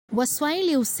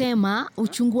Waswahili husema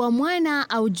uchungu wa mwana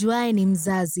aujuaye ni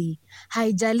mzazi.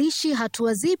 Haijalishi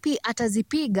hatua zipi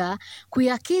atazipiga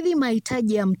kuyakidhi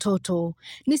mahitaji ya mtoto.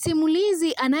 Ni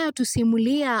simulizi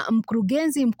anayotusimulia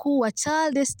mkurugenzi mkuu wa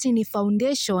Child Destiny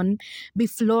Foundation, Bi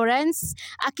Florence,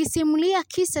 akisimulia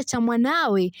kisa cha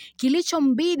mwanawe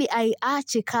kilichombidi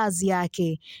aiache kazi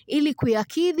yake ili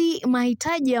kuyakidhi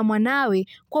mahitaji ya mwanawe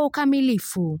kwa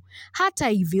ukamilifu. Hata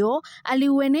hivyo,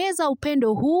 aliueneza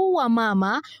upendo huu wa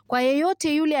mama kwa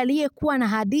yeyote yule aliyekuwa na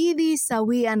hadithi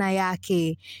sawia na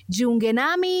yake. Jiunge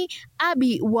nami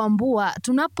Abi Wambua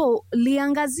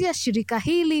tunapoliangazia shirika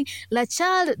hili la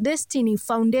Child Destiny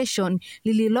Foundation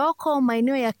lililoko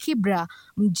maeneo ya Kibera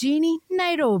mjini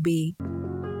Nairobi.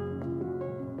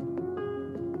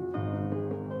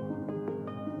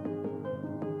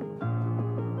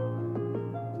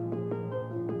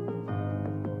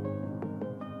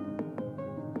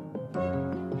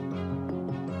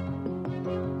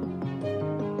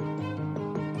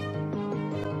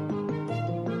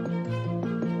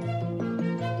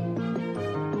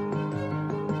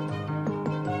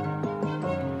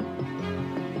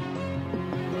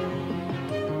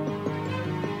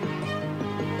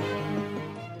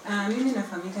 Mimi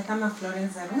nafahamika kama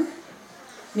Florence Arun.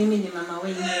 Mimi ni mama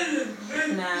wengi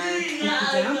na tukikuja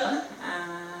hapa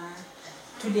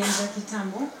tulianza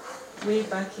kitambo way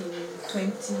back in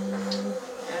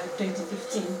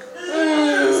 2015.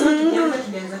 So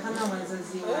tulianza kama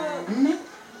wazazi wanne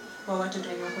wa watoto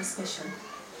wenye wako special.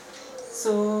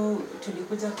 So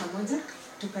tulikuja pamoja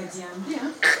tukajiambia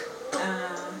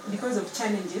because of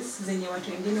challenges zenye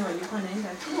watu wengine walikuwa naenda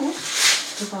through,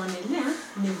 tukaonelea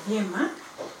ni vyema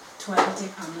tuwalete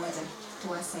pamoja,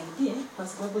 tuwasaidie kwa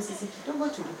sababu sisi kidogo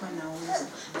tulikuwa na uwezo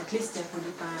at least ya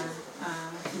kulipa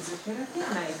physiotherapy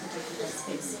na ya kutafuta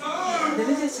space. The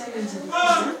major challenge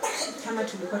ilikuwa kama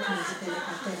tulikuwa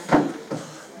tunajipeleka therapy,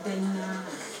 then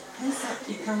pesa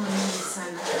ikawa nyingi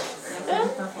sana ya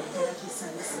kulipa for therapy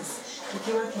services.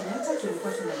 Tukiwa Kenyatta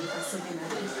tulikuwa tunalipa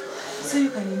 700. So you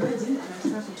can imagine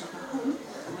anataka kutoka home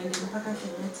uende mpaka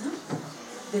Kenyatta,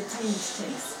 the time it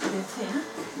takes, the fare,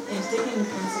 and taking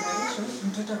into consideration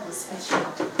mtoto kwa special.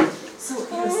 So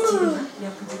hiyo stima ya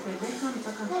kujipeleka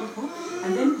mpaka huko,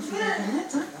 and then kufika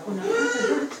Kenyatta unapata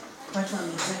that watu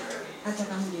wamejaa, hata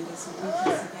kama unaenda asubuhi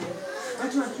kiasi gani.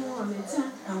 Watu wakiwa wamejaa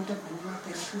hautafanyiwa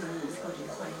therapy yenye iko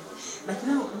required. But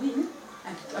now mimi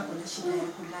hapo na shida ya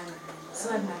kulala. So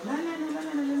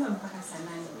analala mpaka saa 9.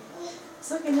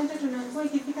 So Kenyatta tunaambiwa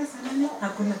ikifika saa 8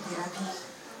 hakuna therapy.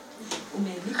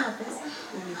 Umelipa pesa,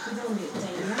 umekuja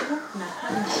time yako na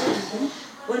hana kitu,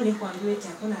 wewe kuambiwa eti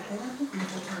hakuna therapy,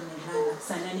 mtoto amelala,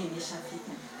 saa 8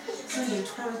 imeshafika. So ndio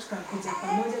tukakuja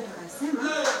pamoja tukasema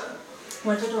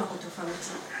watoto wako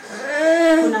tofauti.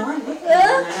 Kuna wale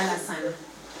wanalala sana,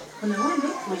 kuna wale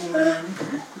wenye wanaamka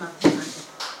mapema.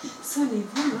 So ni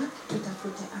vyema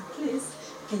tutafute at least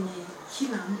kenye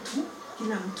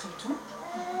kila mtoto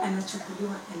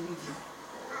anachukuliwa alivyo.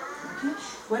 Okay?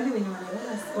 Wale wenye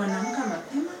wanaamka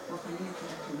mapema wafanyiwe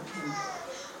therapy mapema.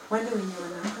 Wale wenye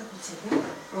wanaamka kuchelewa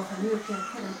wafanyiwe pia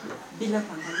therapy bila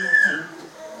kuangalia time,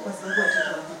 kwa sababu watoto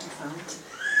wako tofauti.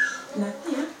 Na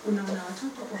pia unaona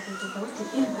watoto wako tofauti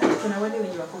inda, kuna wale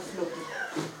wenye wako floppy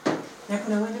na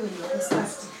kuna wale wenye wako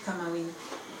spastic kama wewe.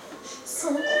 So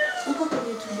huko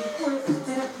kwenye tulikuwa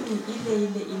therapy ni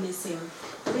ile same.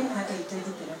 Wewe hata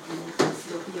hitaji therapy ya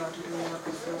floppy ya watoto wenye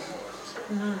wako floppy.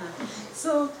 No. So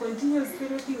continuous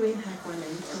therapy when happen and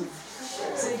improve.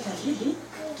 So itabidi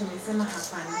tumesema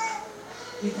hapana,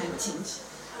 we can change.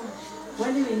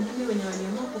 Wale wengine wenye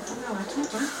waliamua kufunga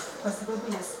watoto kwa sababu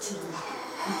ya stigma.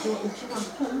 Ukiwa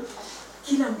mkuu,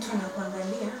 kila mtu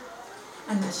anakuangalia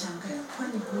anashangaa,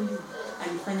 kwani huyu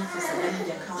alifanya kosa gani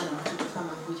ndio akawa na mtoto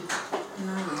kama huyu?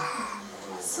 Unaona?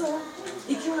 So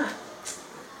ikiwa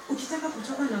ukitaka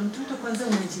kutoka na mtoto kwanza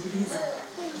unajiuliza,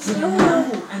 jina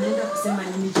langu anaenda kusema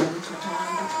nini juu ya mtoto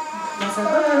wangu? Kwa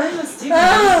sababu nayo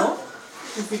stigma hiyo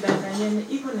tusidanganyane,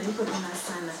 iko tena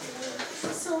sana.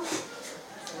 So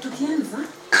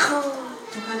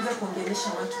tukaanza kuongelesha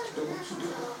watu kidogo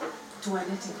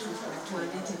tuwalete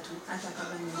tu hata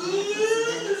kama ni nini,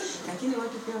 lakini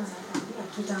watu pia wanakwambia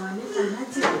tutawaleta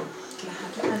naje na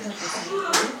hatuna hata pesa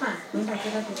kulipa, nenda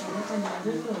kila tutaleta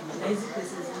ni ndogo na hizi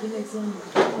pesa zingine sio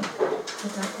ndogo,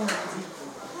 tutakuwa aje?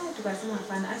 Tukasema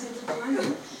hapana, acha tuanze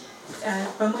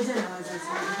pamoja na wazazi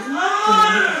wengine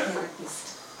tunalipa therapist.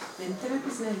 Then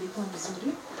therapist naye alikuwa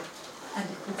mzuri,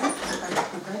 alikuja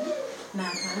akakubali na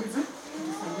akaanza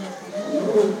kufanyia therapy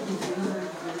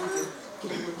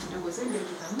kidogo sasa ndio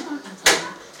tukaamua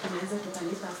tunaweza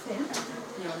tukalipa fare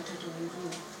ya watoto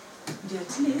wengine. Ndio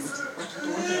at least watoto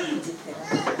wote wapate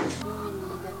therapy. Mimi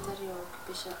ni daktari wa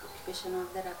occupational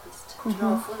therapist.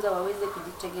 Tunawafunza waweze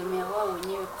kujitegemea wao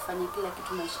wenyewe kufanya kila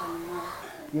kitu maishani mwao.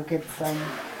 You get some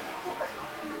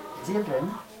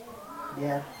children,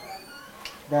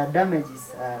 their damage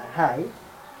is high,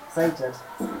 such that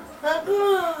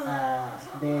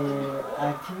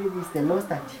the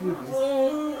lost activities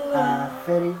are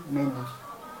very many.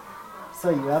 So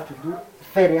you have to do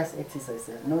various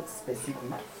exercises, not specific,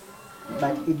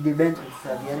 but it depends on the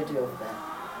severity of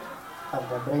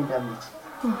the brain damage.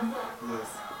 Yes.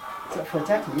 So for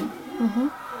Jacqueline,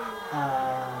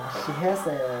 she has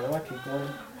what we call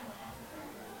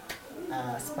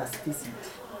spasticity,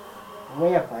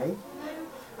 whereby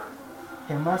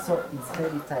her muscle is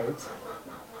very tight.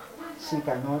 She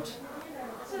cannot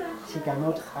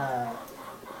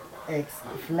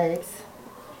flex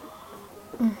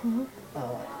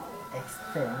or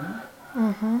extend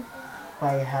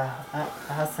by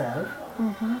herself.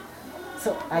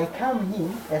 So I come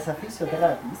in as a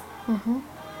physiotherapist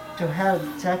to help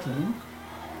Jacqueline.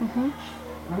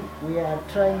 We are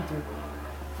trying to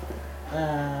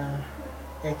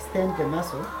extend the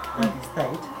muscle that is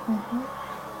tight,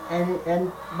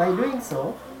 and by doing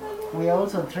so, we are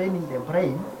also training the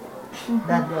brain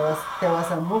that there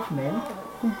was a movement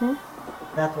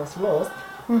that was lost,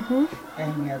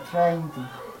 and we are trying to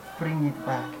bring it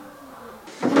back.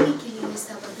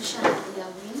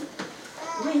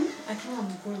 Win akiwa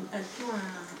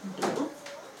mdogo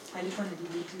alikuwa na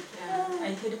delete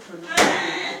I had prolonged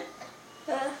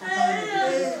akawa na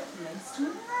delete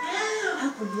milestone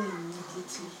hakulia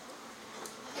immediately.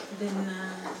 Then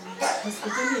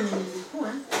hospitali yenye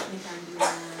nilikuwa nikaambiwa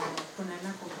kuna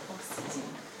lack of oxygen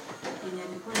yenye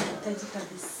alikuwa anahitaji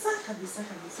kabisa.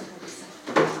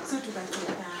 So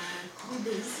tukatoka 3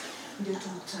 days ndio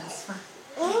tumtransfer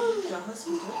to a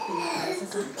hospital kwenye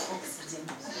sasa oxygen.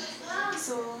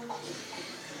 So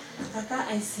kaka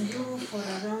ICU for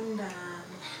around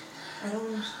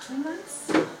 2 months.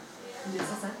 Ndio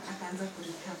sasa akaanza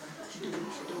kurecover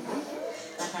kidogo.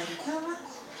 Akarecover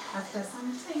after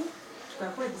some time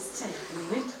tukakuwa discharge. We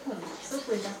went home. So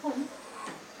kwenda home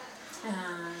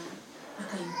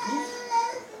akaimprove.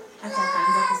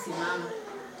 Akaanza kusimama.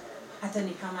 Hata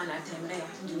ni kama anatembea,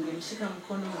 ningemshika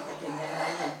mkono akatembea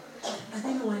naye. And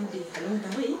then one day along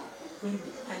the way, when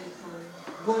alikuwa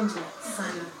gonjwa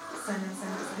sana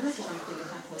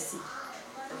tukampeleka hosi.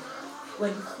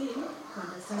 Walifeel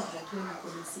understand that when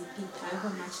kuna CP,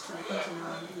 however much tulikuwa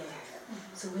tunamwambia.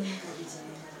 So when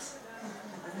akadegenerate,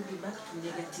 akarudi back to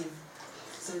negative.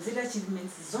 So zile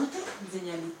achievements zote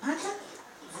zenye alipata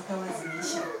zikawa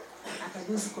zimeisha.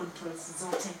 Akalose controls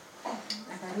zote.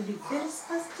 Akarudi very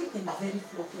spastic and very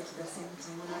floppy at the same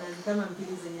time. Unaona kama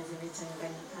mbili zenye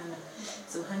zimechanganyikana.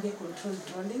 So hange control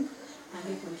drooling,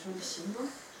 hange control shingo,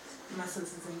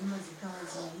 muscles za nyuma zikawa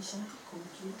zimeisha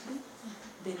completely.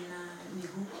 Then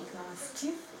miguu ikawa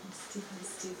stiff.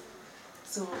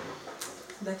 So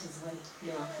that is why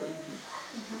leo wako hivi.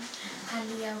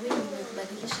 Hali ya wewe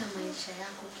imebadilisha maisha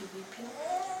yako kivipi?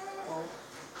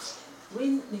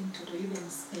 Win ni mtoto yule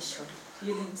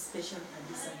special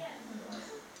kabisa.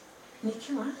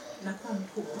 Nikiwa nakuwa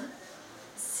mkubwa,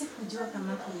 sikujua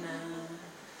kama kuna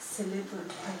cerebral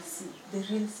palsy, the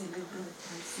real cerebral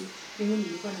palsy. Mimi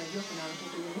nilikuwa najua kuna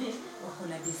watoto wenye wako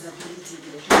na disability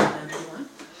ile tunaambiwa.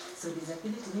 So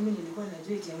disability mimi nilikuwa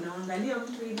najua eti unaangalia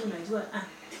mtu hivi unajua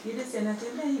yule si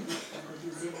anatembea hivi ako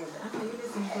disabled, ama yule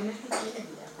si mkoneki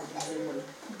hivi ako disabled.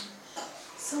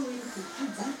 So wewe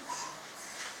ukikuja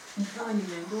nikawa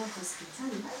nimeambiwa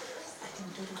hospitali ati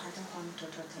mtoto hatakuwa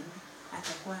mtoto tena,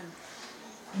 atakuwa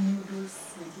noodles,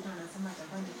 wengine wanasema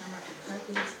atakuwa ni kama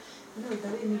package. The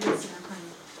way noodles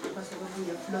inafanya kwa sababu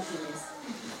ya floppiness.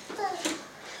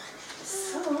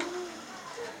 So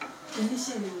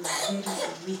initially was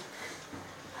very weak.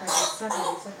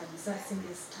 Kabisa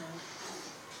single stand.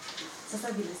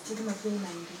 Sasa vile stigma pia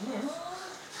inaendelea,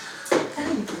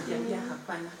 kani nikiambia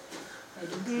hapana, I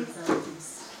don't deserve this.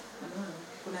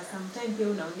 Kuna sometime pia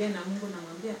unaongea na Mungu na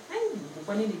mwambia,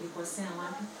 kwa nini nilikosea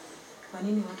wapi? Kwa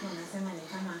nini watu wanasema ni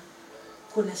kama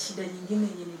kuna shida nyingine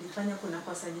yenye nilifanya, kuna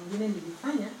kosa nyingine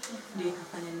nilifanya ndio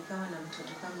ikafanya nikawa na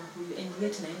mtoto kama huyu, and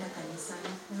yet naenda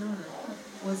kanisani. Unaona?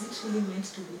 Was it really meant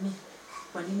to be me?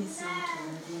 Kwa nini si mtu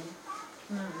mwingine?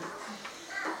 Unaona?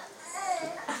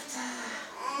 After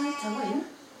quite a while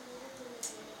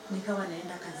nikawa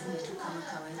naenda kazini tu kama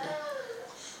kawaida.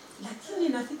 Lakini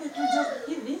nafika tu job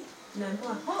hivi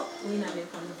naambiwa wewe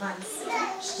ameconverse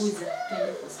kuja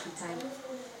twende hospitali.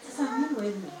 Sasa mimi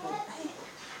wewe niko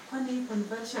kwani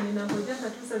conversion inangoja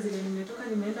tu saa zile nimetoka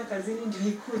nimeenda kazini ndio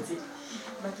nikuje.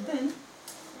 But then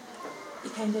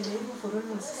ikaendelea hivyo for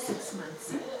almost 6 months.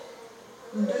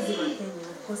 mdozi wa Kenya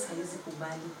of course haizi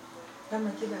kubali kama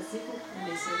kila siku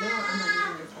umechelewa ama nini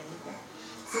imefanyika.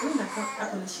 So wewe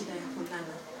hapo na shida ya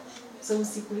kulala. So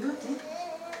usiku yote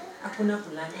hakuna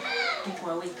kulala,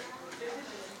 tuko awake.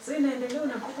 So inaendelea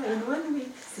unapata in 1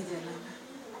 week sijalala.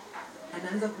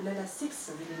 Anaanza kulala 6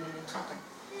 vile nimetoka.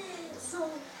 So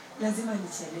lazima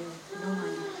nichelewe.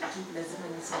 Normally lazima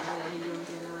nichelewe.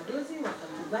 Niliongea na wadozi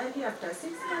wakakubali after 6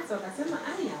 months wakasema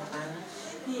hapana.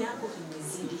 Hii hapo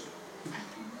imezidi.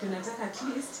 Tunataka at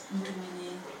least mtu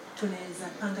mwenye tunaweza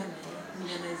panga na yeye.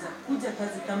 Mwenye anaweza kuja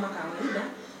kazi kama kawaida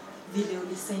vile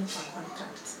ulisign kwa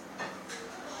contract.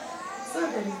 So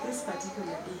there is this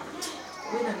particular day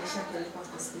when ameshapelekwa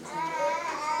hospitali.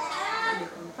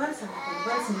 Nimekompasa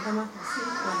ni kama kusi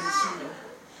wanashindwa.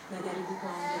 Najaribu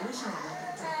kuwaongelesha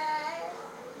wanakataa.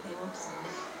 I want some.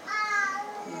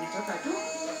 Nimetoka tu,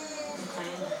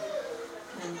 nikaenda.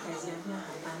 Na nikajiambia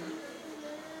hapana.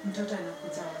 Mtoto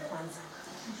anakuja wa kwanza.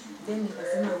 Then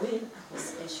nikasema wewe ako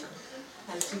special.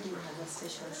 I'll treat you as a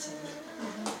special child.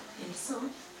 And so,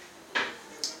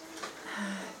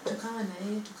 tukawa na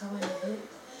yeye.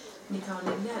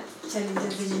 Nikaonelea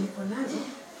challenges zenye niko nazo.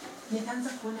 Nikaanza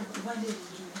kuona wale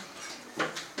wengine.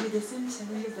 With the same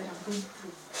challenges that I'm going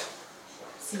through.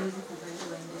 Siwezi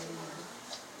kubali waendelee.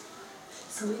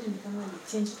 So hili ni kama ni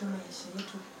change to maisha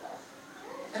yetu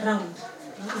round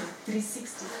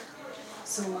 360.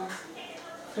 So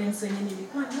friends wenye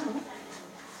nilikuwa nao,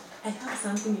 I have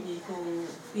something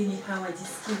yenye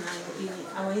hawajisikii nayo, yenye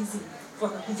hawawezi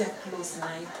wakakuja close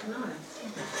nayo, unaona?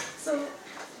 So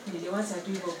niliwacha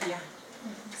tu hivyo pia.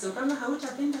 So kama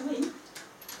hautapenda wewe,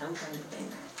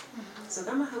 hautanipenda. So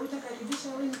kama hautakaribisha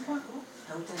wewe kwako,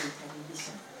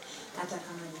 hautanikaribisha. Hata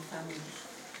kama ni family.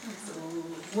 So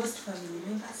most family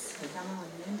members ni kama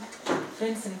wanaenda,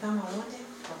 friends ni kama wote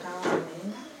wakawa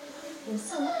wanaenda. And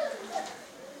so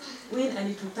when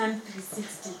I to turn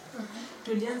 360,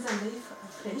 tulianza life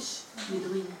afresh with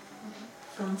Win.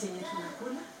 From chenye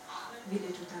tunakula, vile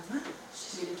tutavaa,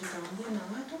 vile tutaongea na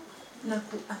watu na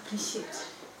ku-appreciate.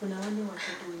 Kuna wale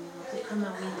watoto wenye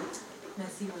kama Win na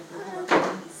si wadogo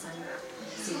wengi sana.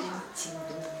 Sehemu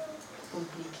chini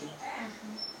completely.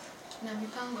 Na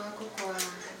mipango yako kwa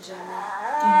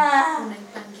jamii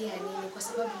unaipangia nini? Kwa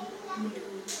sababu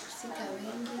mlihusika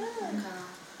wengi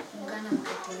mkaungana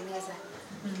mkatengeneza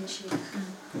shirika.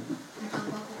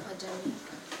 Mpango wako kwa jamii?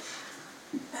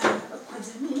 Kwa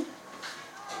jamii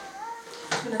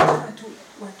tunataka tu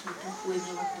watoto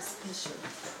wenye wako special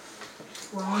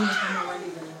waone kama wale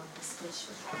wenye wako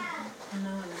special.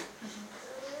 Unaona,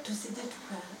 tusije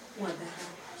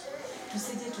tukawadharau,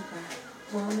 tusije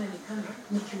waona ni kama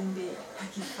ni kiumbe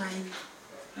hakifai,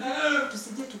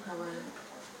 tusije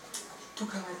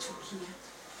tukawachukia,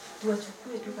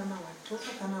 tuwachukue tu kama watoto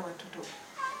tu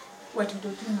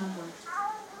mama,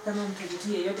 kama mtoto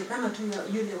yeyote, kama tu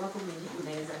yule wako mwenye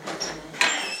unaweza kupata naye.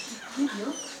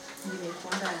 Hivyo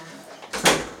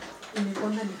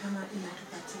imekuanga ni kama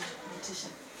inatupatia motisha.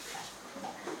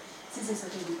 Sisi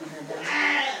sote ni binadamu,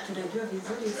 tunajua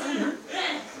vizuri sana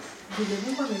vile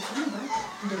Mungu ametuumba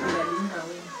ndio vile aliumba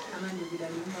wewe, ama ndio vile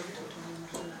aliumba mtoto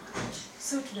mwingine.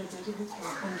 So tunajaribu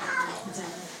kuwapenda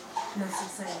jamii na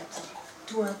society,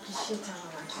 to appreciate our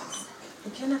watoto.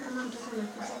 Ukiona kama mtoto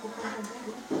anakuja kupanda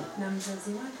gari na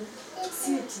mzazi wake, si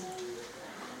eti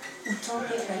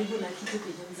utoke karibu na kitu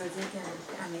kwenye mzazi wake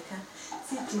amekaa.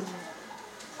 Si eti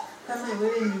kama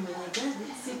wewe ni mwenye gari,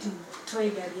 si eti toe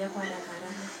gari yako haraka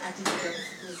ati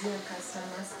kufukuzia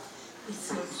customers.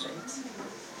 It's not right.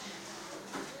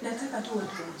 Nataka tu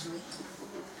watu wajue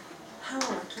hawa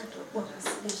watoto wako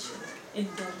special and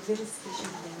they are very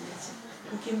special by nature.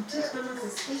 Ukimtreat kama kwa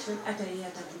special, hata yeye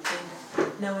atakupenda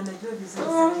na wanajua vizuri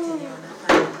sana chenye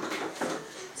wanafanya.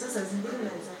 Sasa zingine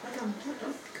unaweza pata mtoto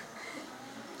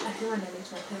akiwa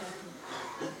analetwa therapy,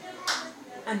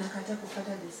 anakataa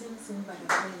kufuata the same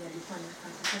barabara alikuwa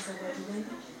anafuata. Sasa sababu gani?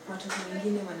 Watoto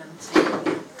wengine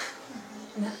wanamchekelea.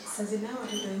 Na saa zile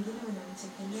watoto wengine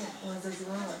wanamchekelea wazazi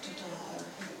wao watoto wao.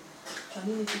 Kwa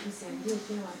nini tusiambie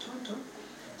pia watoto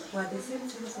wa the same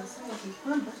society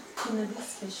kwamba kuna this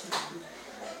special group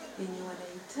yenye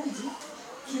wanahitaji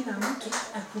kila mtu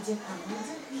akuje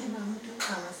pamoja, kila mtu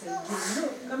awasaidie.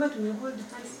 Kama tumehold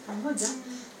hands pamoja,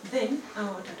 then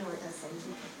hao watoto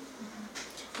watasaidika.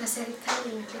 Na serikali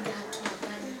imepiga hatua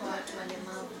gani kwa watu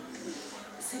walemavu?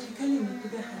 Serikali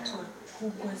imepiga hatua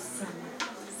kubwa sana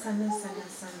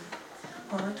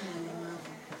kwa watu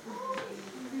walemavu.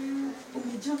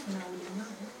 Umejua kuna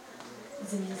ulemavu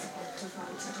zenye ziko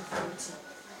tofauti.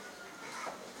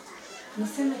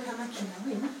 Niseme kama kina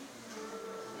Win,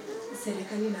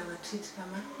 serikali na watreat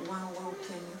kama wao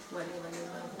pia ni wale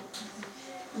walemavu.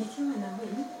 Nikiwa na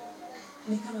Win,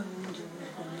 ni kama mimi ndio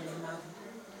niko mlemavu.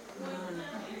 Unaona?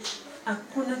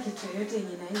 Hakuna kitu yoyote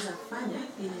yenye naweza fanya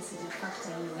yenye sijapata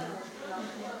hiyo.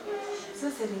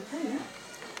 So serikali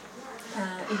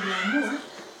iliamua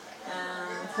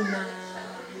kuna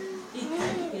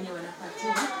EP yenye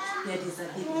wanapatia ya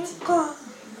disability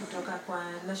kutoka kwa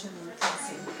National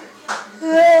Council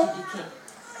KDK.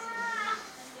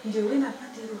 Ndio wewe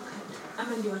napata hiyo kadi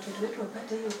ama ndio watoto wetu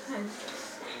wapate hiyo kadi,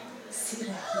 si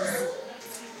rahisi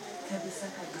kabisa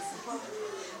kabisa.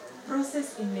 Process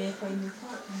imekuwa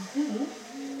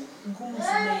ngumu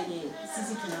sana yenye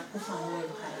sisi tunakufa moyo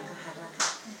haraka.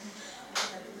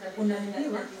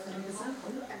 Unaambiwa for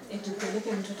example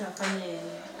tupeleke mtoto afanye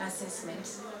assessment,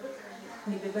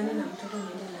 nibebane na mtoto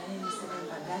niende na yeye niseme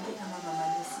Mbadala ama Mama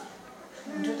Lucy.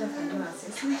 Mtoto afanyiwa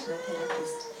assessment na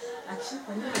therapist.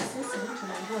 Akishafanyiwa assessment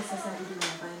tunaambiwa sasa rudi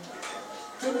nyumbani.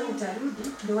 Tena utarudi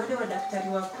ndio wale wadaktari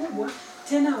wakubwa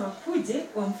tena wakuje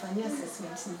wamfanyie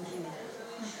assessment nyingine.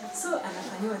 So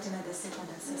anafanyiwa tena the second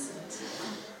assessment.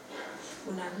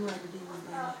 Unaambiwa rudi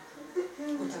nyumbani.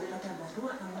 Utapata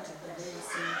barua ama utapigiwa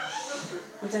simu.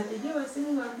 Utapigiwa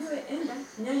simu waambiwe enda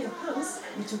Nyayo House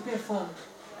utupe form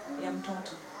ya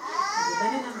mtoto.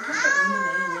 Ubebane na mtoto uende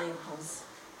na yeye Nyayo House.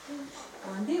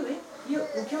 Waambiwe hiyo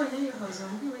ukiwa Nyayo House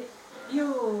waambiwe hiyo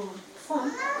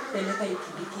form peleka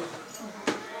KDK.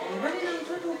 Ubebane na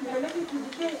mtoto ukipeleka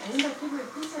KDK aenda pigwe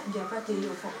picha ndio apate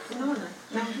hiyo form. Unaona?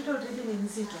 Na mtoto already ni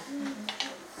mzito.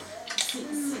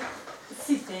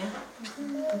 Si fair.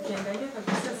 Ukiangalia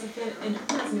kabisa si fair, and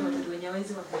plus ni watoto wenye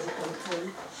hawezi wakajicontrol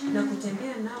na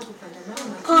kutembea nao kupanda nao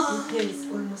na kitu pia is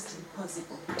almost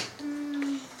impossible.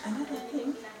 Another thing,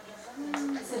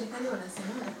 serikali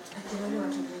wanasema ati wale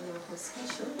watoto wenye wako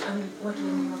special, watu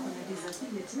wenye wako na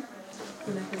disability,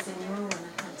 kuna pesa yenye wao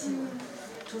wanapatiwa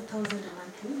 2,000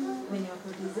 monthly wenye wako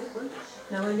disabled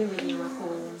na wale wenye wako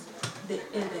the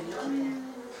elderly people.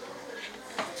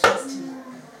 Trust me.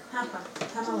 Hapa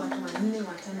kama watu 4 5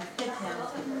 peke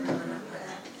yao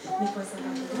wanapata. Ni kwa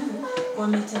sababu gani?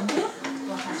 Wametembea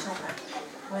wakachoka.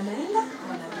 Wanaenda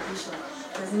wanarudishwa.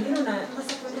 Kwa zingine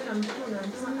unapasa kwenda na mtoto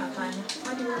unaambiwa hapana.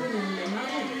 Kwani wewe ni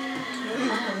mlemavu?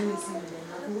 Hata wewe si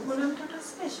mlemavu. Uko na mtoto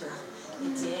special.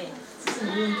 Eti sisi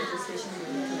ndio mtoto special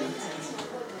ndio tunahitaji.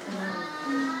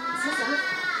 Sasa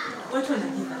watu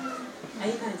wanagiva.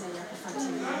 Haina haja ya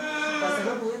kufuatilia kwa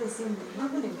sababu wewe si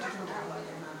mlemavu, ni mtoto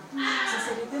mlemavu. Sasa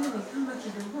serikali ni kama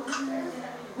kidogo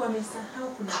wamesahau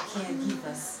kuna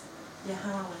caregivers ya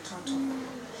hawa watoto.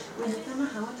 Wenye kama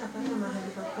hawatapata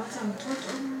mahali pa kuacha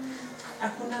mtoto,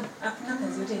 hakuna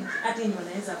kazi yote hata yenye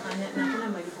wanaweza fanya na hakuna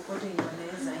mahali popote yenye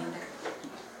wanaweza enda.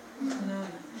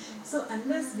 Unaona? So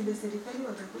unless vile serikali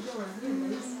watakuja wa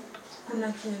realize kuna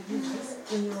caregivers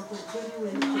wenye wako very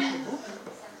well capable,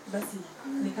 basi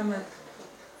ni kama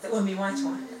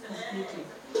wamewachwa completely.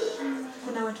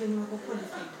 Kuna watu wenye wako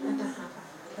qualified hata hapa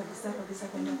kabisa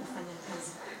kwenda kufanya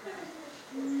kazi.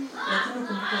 Lakini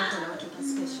kumbuka watu na watoto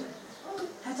special.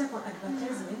 Hata kwa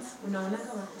advertisements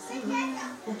unaonaga wakisema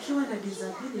ukiwa na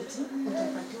disability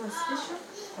utapatiwa special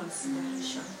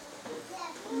consideration.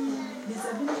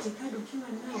 Disability card ukiwa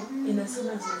nayo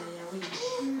inasoma jina ya wewe.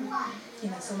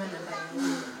 Inasoma namba ya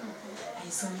wewe.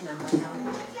 Haisomi namba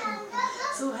yangu.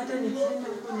 So hata nikienda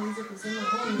huko nianze kusema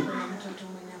niko na mtoto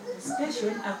mwenye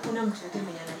special, hakuna mtoto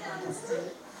mwenye anakuunderstand.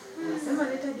 Unasema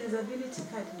leta disability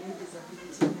card, ndio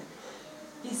disability card.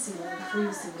 Isi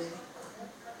huyu si wewe.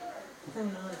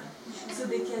 So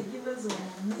the caregivers will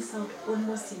miss out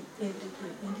almost in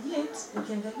everything. And yet,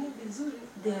 ukiangalia vizuri,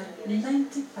 they are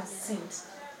 90%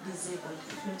 disabled,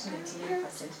 if not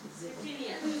 99%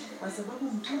 disabled. Kwa sababu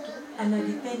mtoto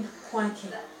anadepend kwake.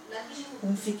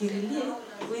 Umfikirilie,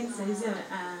 wewe saizi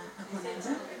akona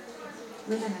njaa,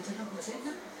 wewe anataka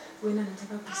kucheka, wewe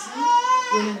anataka kusoma,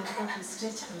 wewe anataka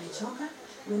kustretch amechoka,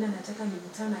 wewe anataka ni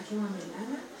mtana akiwa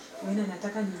amelala, wewe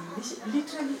anataka ni mlishe,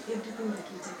 literally everything that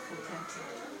we take for granted.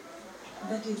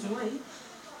 That is why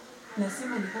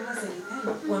nasema ni kama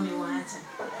serikali wamewaacha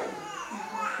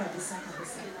kabisa.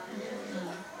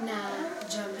 Na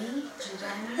jamii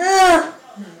jirani.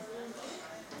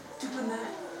 Tuko na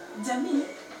jamii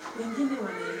wengine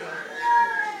wanaelewa.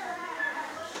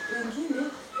 Wengine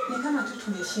ni kama tu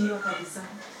tumeshindwa kabisa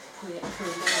kuelewa.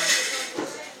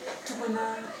 Tuko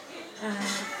na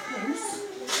friends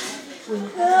wenye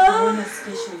wana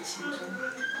special children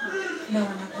na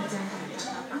wanakujanga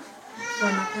hapa,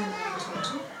 wanakaa na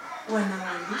watoto,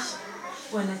 wanawalisha,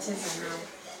 wanacheza nao.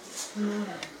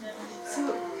 Unaona? So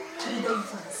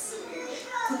diverse.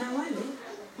 Kuna wale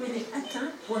wenye hata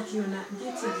wakiona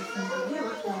geti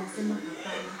lifunguliwa wanasema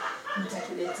hapana,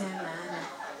 mtatuletea laana.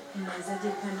 unawezaje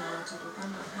kana watoto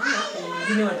kama hawa,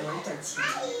 wengine wanawaita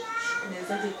jini.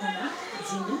 Unawezaje kana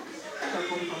jini kwa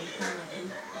compound kama hii,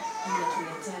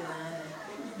 inatuletea laana.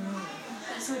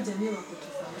 So jamii wako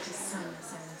tofauti sana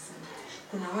sana sana.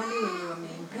 Kuna wale wenye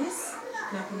wame-embrace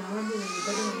na kuna wale wenye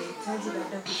bado wanahitaji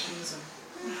labda kufunzwa.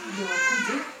 Ndio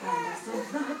wakuje understand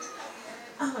that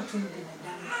hawa tu ni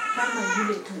binadamu kama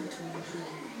vile tu mtu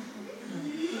mwingine.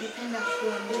 Ningependa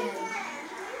kuambia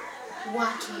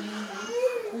watu nini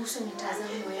kuhusu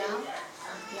mitazamo yao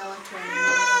ya watu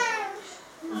walemavu.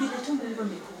 Vile tu Mungu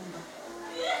amekuumba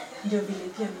ndio vile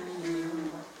pia mimi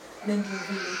nimeumbwa, na ndio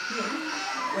vile pia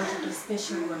watoto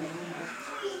special wameumbwa.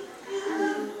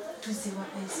 Tusiwa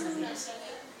isolate,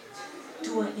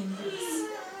 tuwa embrace,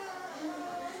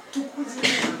 tukuje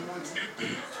pamoja,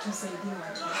 tusaidie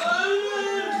watoto,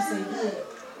 tusaidie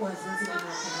wazazi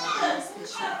wanaopenda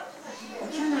special.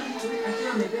 Ukiona mtu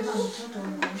akiwa amebeba mtoto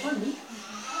mgongoni,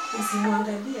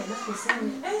 usimwangalie alafu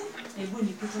useme hebu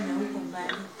nipite na huko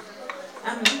mbali.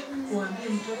 Ama uambie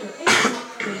mtoto hebu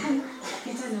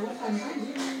pita na huko mbali,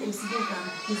 usije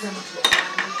ukaambukiza mtoto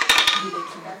wangu vile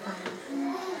tunafanya.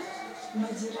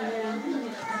 Majirani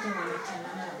wengine hata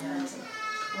wanatanana wote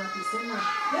wakisema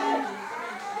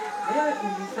wewe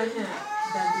ulifanya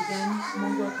dhambi gani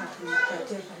Mungu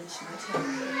akakupatia punishment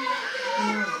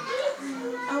yako.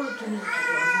 Au tuna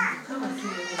mtoto wa Mungu kama tu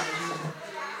wewe na Mungu.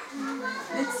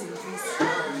 Let's embrace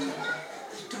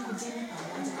tukujeni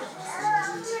pamoja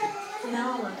tusaidie.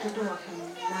 Nao watoto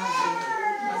wakunao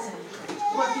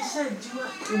wakishajua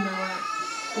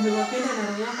umewapenda na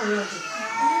roho yako yote,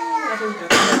 hata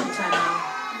utakuwa mtana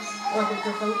wako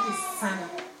tofauti sana.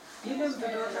 Yule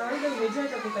mtoto wa kawaida umejua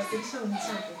atakukasirisha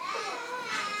mchake,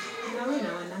 na wewe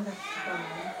na wananga kama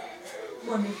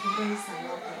wamefurahi sana,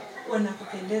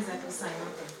 wanakupendeza tu sana.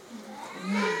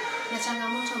 Na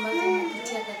changamoto ambazo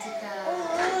umepitia katika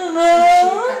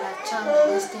shirika la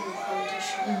Child Destiny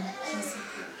Foundation.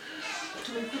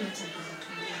 Tumekuwa na changamoto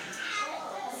nyingi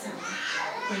sana,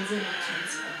 kwanza na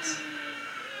transport.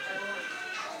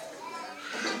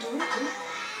 Watoto wetu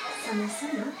sana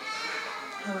sana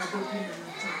hawabebi na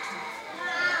matatu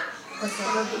kwa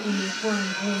sababu imekuwa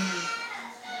ngumu.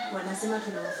 Wanasema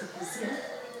tunawafukuzia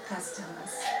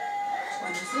customers.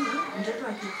 Wanasema mtoto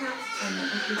akikaa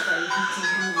anabaki kwa viti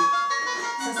mbili.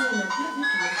 Sasa inabidi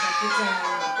tunatafuta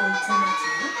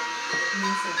alternative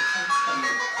means of transport.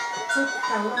 So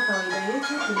kawaida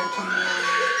yetu tunatumia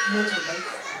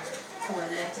motorbike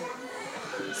kuwaleta.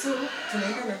 So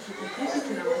tunaenda na pikipiki,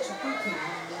 tunawachukua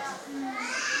tunawaleta.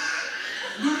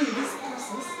 During this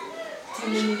process,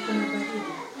 time kuna baridi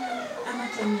ama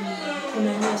time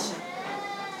kunanyesha,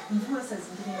 mvua saa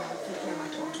zingine inawafikia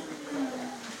watoto.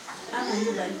 Ama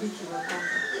hiyo baridi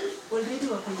kiwagonga, already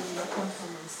wako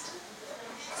compromised.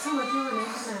 So wakiwa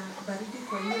wanaenda na baridi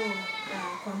kwa hiyo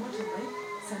kwa motorbike,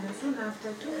 sana sana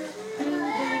after 2-3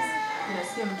 days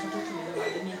unasikia mtoto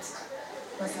tumewalimit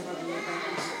kwa sababu ya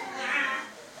baridi.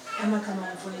 Ama kama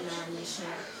mvua inawanyesha.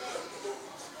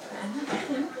 Another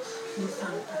thing ni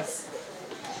pampers.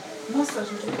 Most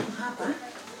watoto wetu hapa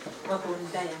wako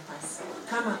on diapers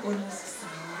kama almost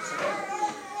samawati.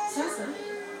 Sasa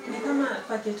ni kama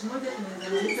packet moja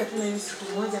tunaweza tuna hiyo siku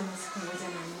moja ama siku moja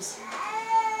na nusu.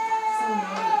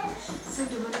 Sasa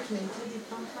ndio maana tunahitaji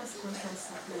pampers, constant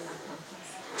supply ya pampers.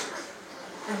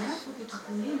 Alafu kitu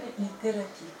kingine ni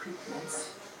therapy equipment.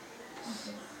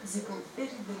 Ziko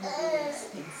very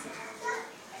expensive.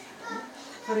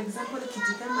 For example,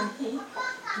 kitu kama hii,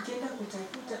 tukienda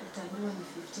kutafuta utanua ni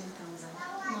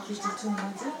 15,000. Kitu tu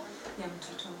moja ya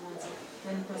mtoto mmoja.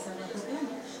 Na ni kwa sababu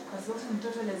gani? Kwa sababu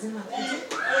mtoto lazima akuje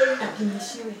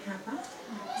akinishiwe hapa.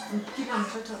 Kila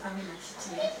mtoto awe na kiti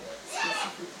yake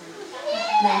specifically.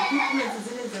 Na equipment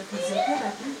zile za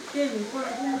physiotherapy pia imekuwa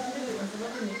ngumu vile kwa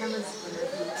sababu ni kama ziko na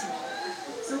beauty.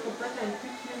 So kupata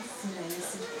equipment si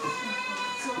rahisi.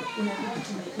 So inabidi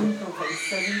tume-improvise.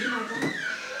 Saa zingine hata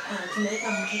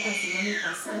tunaweka mtoto asimame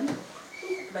kwa sana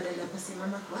badala ya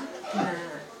kusimama kwa tuna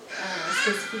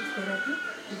specific therapy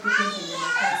equipment yenye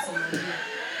inakaa simamia.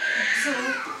 So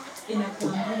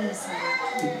inakuwa ngumu sana.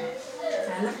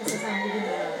 Alafu sasa nguvu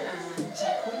na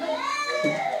chakula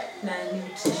na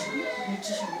nutrition.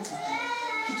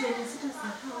 Kitu yenye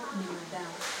sitasahau ni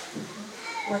madawa.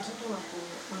 Watoto wako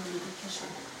on medication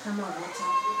kama water.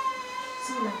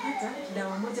 So unapata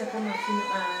dawa moja kama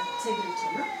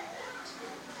Tegretol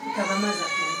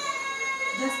Kavamazepine.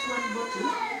 Just one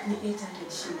bottle ni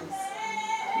 800 shillings.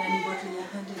 Na ni bottle ya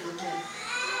 100 ml.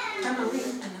 Kama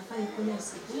wewe anafaa ikunywe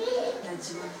asubuhi na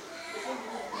jioni.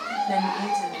 Na ni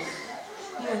 800.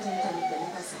 Hiyo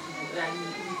itanipeleka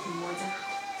wiki moja.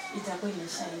 Itakuwa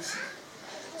imeshaisha.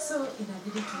 So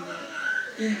inabidi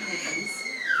improvise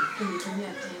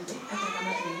tumetumia tembe hata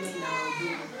kama tunajua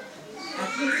inawaudhuru.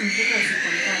 At least mtoto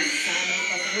asikonvert sana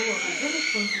kwa sababu wako very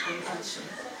prone to conversion.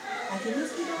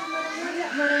 Akimisi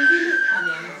mara mbili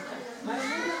ameanguka. Mara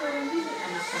mbili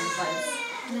anaconvert.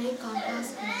 Na hii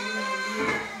converse kuna ile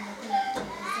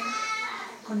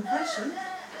conversion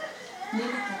ni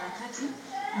harakati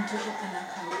mtoto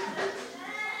anakauka.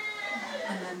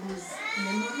 Ana lose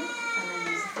memory, ana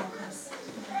lose focus.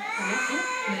 Alafu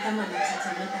ni kama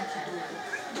anatetemeka kidogo.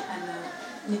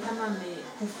 Ni kama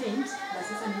kufaint,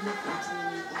 basi sasa nile faint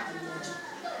ni kukimbia juu.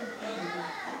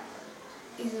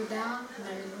 hizo dawa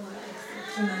tunanunua pesa.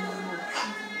 Tunanunua.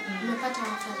 Umepata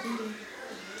wafadhili?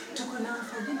 Tuko na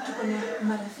wafadhili, tuko na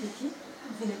marafiki.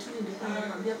 Vile tu nilikuwa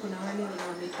nakwambia kuna wale wenye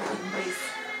wametu embrace.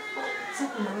 So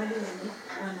kuna wale wenye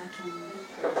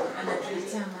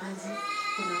wanatuletea maji,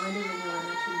 kuna wale wenye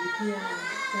wanatulipia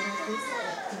therapist,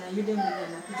 kuna yule mwenye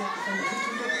anakuja kufanya vitu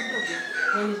kidogo.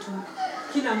 Wale tu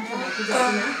kila mtu anakuja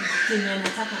kuna kenye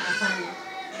anataka afanye.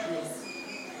 Yes.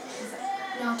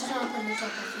 Na watoto wanapoletwa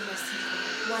kwa kila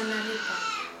siku wanalipa?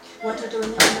 Watoto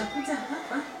wenye wanakuja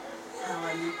hapa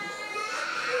hawalipi.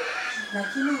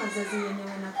 Lakini wazazi wenye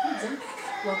wanakuja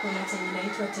wako na chenye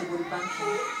inaitwa table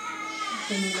banking.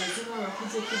 Kwenye lazima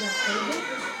wakuje kila Friday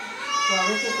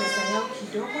waweke pesa yao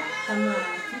kidogo kama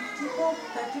 50 bob,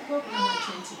 30 bob ama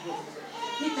 20 bob.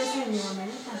 Hii pesa yenye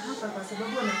wameweka hapa kwa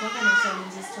sababu wanakuwa na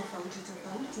challenges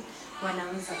tofauti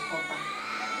wanaweza kopa.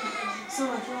 So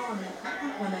wakiwa wamekopa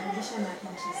wanarudisha na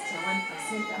interest ya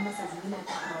 1% ama saa zingine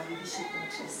hata hawarudishi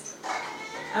interest.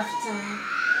 After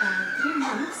 3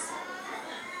 months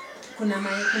kuna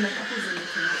kuku zenye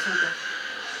tunafuga.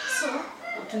 So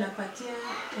tunapatia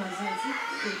wazazi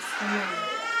kama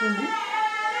 10,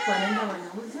 wanaenda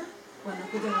wanauza,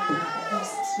 wanakuja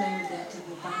wana-boost na ile ya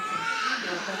table banking. Na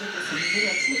wapate pesa nzuri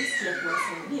at least ya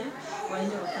kuwasaidia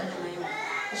waende wafanye nayo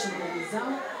shughuli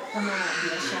zao kama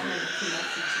biashara na kila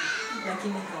kitu.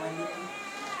 Lakini hawalipi.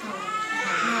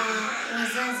 Na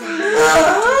wazazi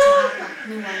hapa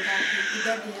ni wangapi?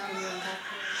 Idadi yao ni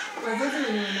wangapi? Wazazi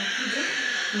wenye wanakuja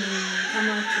ni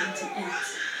kama 28.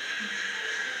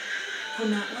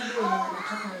 Kuna wale wenye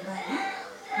wanatoka mbali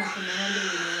na kuna wale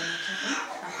wenye wanatoka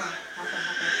hapa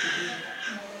Kibera.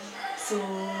 So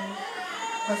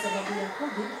kwa sababu ya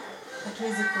COVID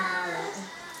hatuwezi kuwa wote.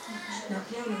 Na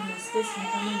pia una space ni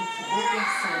kama ni kidogo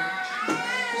sana.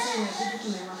 Sasa inabidi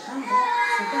tumewapanga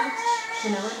so that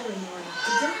kuna wale wenye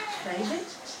wanakuja Friday,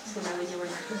 kuna wenye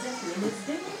wanakuja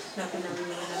Wednesday na kuna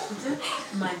wenye wanakuja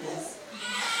Mondays.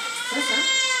 Sasa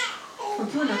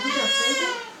ukiwa unakuja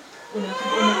Friday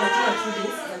unapatiwa 2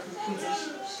 days za kukuja.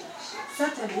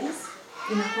 Saturdays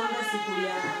inakuwa siku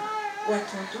ya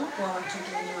watoto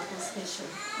wenye wako special.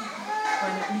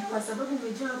 Kwa sababu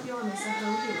umejua pia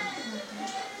wamesahauliwa.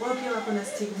 Wao pia wako na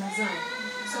stigma zao.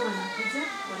 So wanakuja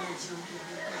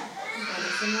wanajiongelea.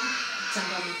 Wanasema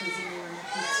changamoto zenye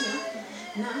wanapitia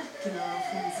na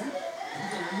tunawafunza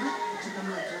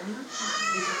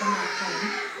vitu kama kani.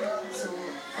 So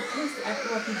at least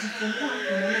wakijifungua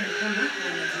unaona ni kama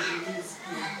wanajirelease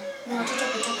pia. Ni watoto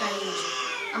kutoka nje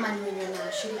ama ni wenye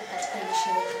wanashiriki katika ile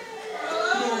shirika?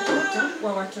 Ni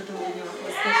watoto wenye wako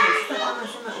special. Sasa kama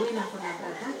sema wewe na kuna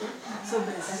bradake, so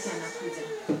bradake anakuja.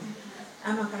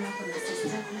 Ama kama kuna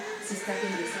sister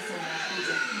ndio sasa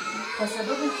anakuja. Kwa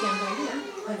sababu ukiangalia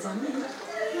kwa jamii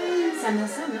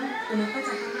sana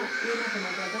unapata kama wewe na kuna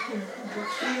bradake mkubwa,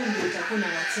 hiyo ndio itakuwa na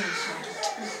watia mshahara.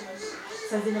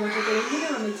 Sasa zile watoto wengine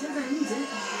wamecheza nje,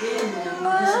 yeye ndio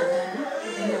anarudisha ndani,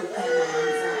 ndio ukae na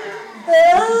wenzako.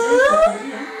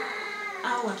 Ukijifikiria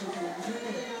au watoto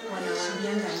wengine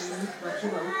wanawaambianga nini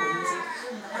wakiwa huko nje,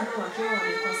 ama wakiwa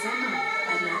wamekosana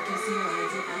anakisiwa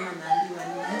aje ama anaambiwa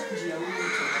nini juu ya huyo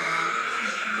mtoto wao.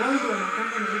 Wao ndio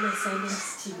wanakwenda na ile silent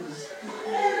stigma.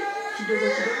 Kidogo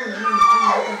unaona ni kama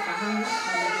hatafahamu,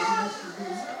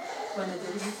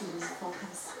 wanajaribu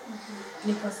kufocus.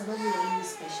 Ni kwa sababu ya hii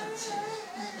special child.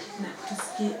 Na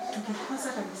tukikosa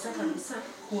kabisa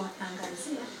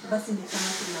kuwaangazia, basi ni kama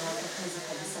tunawapoteza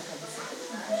kabisa.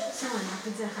 So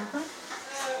wanakuja hapa,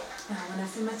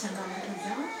 wanasema changamoto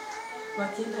zao.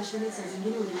 Wakienda shule saa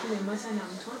zingine ulikuwa umeacha na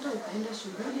mtoto ukaenda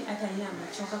shughuli, hata yeye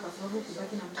amechoka kwa sababu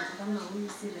kubaki na mtoto kama huyu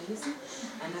si rahisi.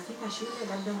 Anafika shule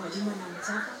labda mwalimu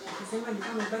anamchapa, akisema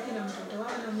alikuwa amebaki na mtoto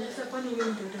wao na muuliza kwani huyo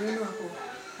mtoto wenu wako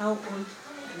how old?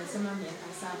 Anasema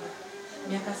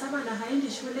miaka 7 na haendi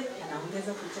shule,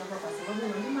 anaongeza kuchapa kwa sababu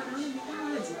mwalimu anaona ni kama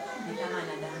aje, ni kama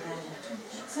anadanganya.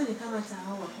 So ni kama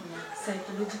hao wako na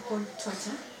psychological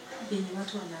torture yenye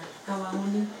watu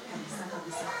hawaoni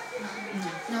kabisa.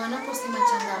 Na wanaposema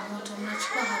changamoto,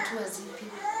 mnachukua hatua zipi?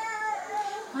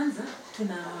 Kwanza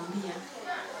tunawaambia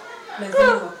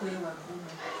lazima wakuwe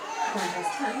wagumu.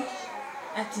 kuunderstand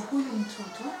ati huyu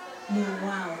mtoto ni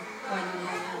wao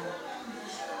waliolemaa.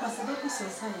 Kwa sababu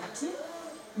society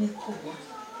ni kubwa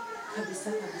kabisa.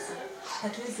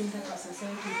 Hatuwezi enda kwa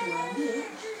society tuambie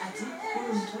ati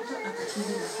huyu mtoto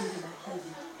akakili na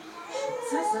hivi.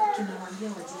 Sasa tunamwambia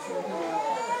wajifungue.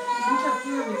 Mtu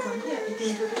akiwa amekwambia eti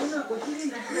mtoto wako ako hivi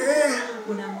na hivi,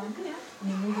 unamwambia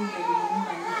ni Mungu ndiye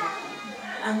alimuumba hivyo.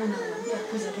 Ama unamwambia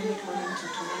kuja twende tuone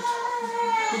mtoto wetu.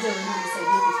 Kuja wewe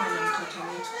unisaidie kufanya mtoto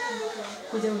wetu.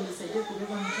 Kuja unisaidie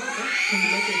kubeba mtoto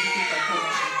kumlete hivi kwa kwa.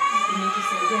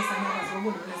 Imetusaidia sana kwa sababu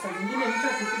kuna saa zingine mtu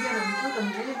akikuja na mtoto,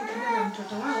 akikuja na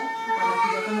mtoto wao,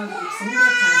 wanakuja kama groups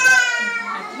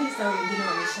 4-5. At least hao wengine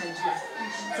wameshajua.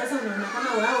 Sasa unaona kama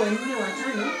wao wengine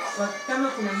 5, kama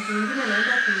kuna mtu mwingine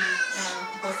anaenda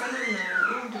kukosana na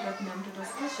huyo mtoto, kuna mtoto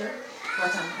special,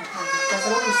 watamkataza. Kwa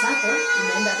sababu sako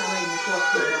inaenda kama imekuwa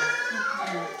kubwa.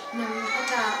 Na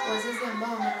hata wazazi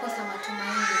ambao wamekosa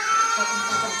matumaini kwa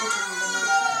kumpata mtoto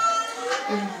mlemavu.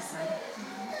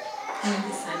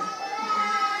 Wengi sana.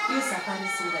 Hiyo safari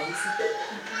si rahisi.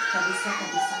 Kabisa.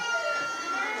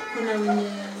 Kuna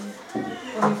wenye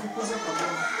wamefukuzwa kwa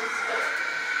boma.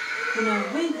 Kuna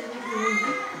wengi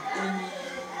wenye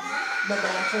baba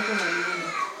watoto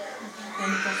walienda. Na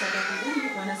ni kwa sababu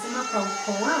gani? Wanasema kwa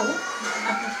ukoo wao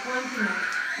hapakuwangi na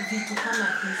vitu kama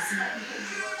hizi.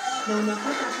 Na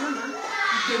unapata kama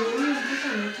kwenye huyu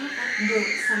mtoto ametoka ndio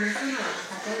sana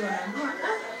wanakataa, wanaambiwa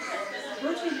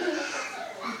what we do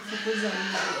kukuza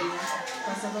mimi.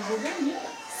 Kwa sababu gani?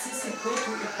 Sisi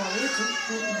kwetu ukoo wetu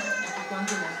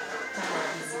hatukuangi na kama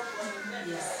hizi.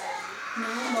 Yes.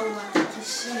 Naomba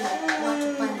uhakikishie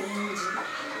watu pale nje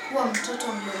kuwa mtoto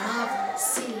mlemavu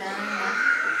si laana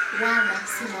wala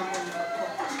si mambo yako.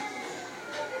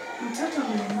 Mtoto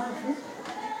mlemavu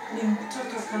ni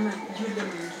mtoto kama yule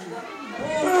mwingine.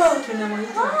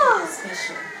 Tunawaita watoto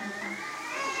special.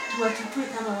 Tuwachukue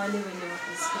kama wale wenye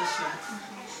wako special.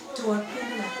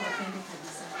 Tuwapende na tuwapende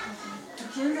kabisa.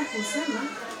 Tukianza kusema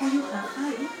huyu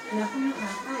hafai na huyu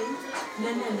hafai,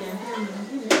 nani aliambia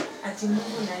mwingine ati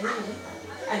Mungu na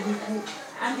yeye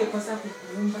angekosa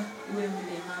kukuumba uwe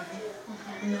mlemavu?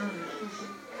 Unaona?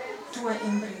 Tuwa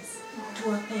embrace,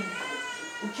 tuwapende.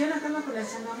 Ukiona kama kuna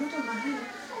changamoto mahali,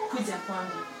 kuja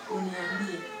kwangu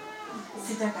uniambie.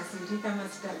 Sitakasirika kama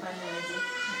sitafanya aje.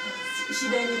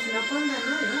 Shida yenye tunakwenda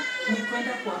nayo ni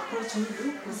kwenda kuapproach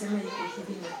mtu kusema iko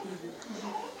hivi na hivi.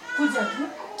 Kuja tu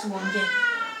tuongee.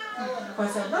 Kwa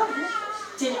sababu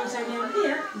chenye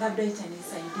utaniambia labda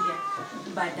itanisaidia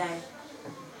baadaye.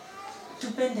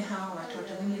 Tupende hawa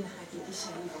watoto, mimi nahakikisha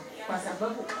hivyo. Kwa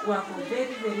sababu wako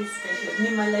very special. Ni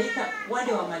malaika,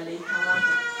 wale wa malaika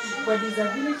wote. Kwa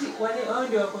disability, wale hao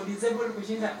ndio wako disabled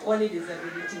kushinda wale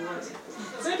disability wote.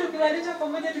 So tukiwaleta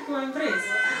pamoja, tukiwa embrace,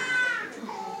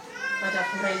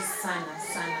 watafurahi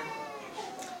sana.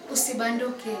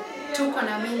 Usibanduke, tuko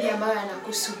na mengi ambayo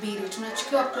yanakusubiri.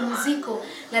 Tunachukua pumziko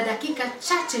la dakika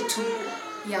chache tu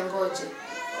ya ngoje.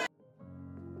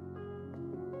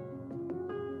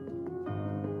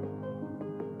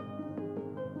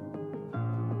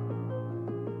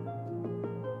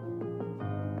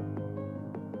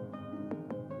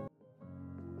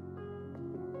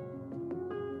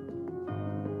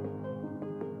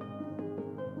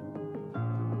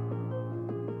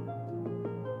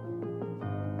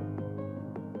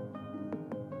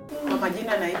 Kwa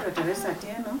majina naitwa Teresa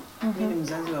Tieno, mimi ni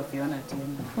mzazi wa Fiona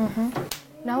Tieno.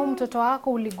 Na huyu mtoto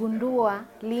wako uligundua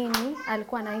lini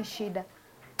alikuwa na hii shida?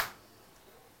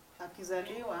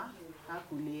 Akizaliwa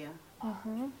hakulia.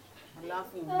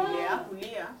 Alafu vile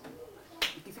hakulia,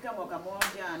 ikifika mwaka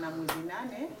 1 na mwezi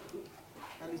 8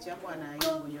 alichapwa na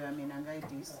hiyo ugonjwa ya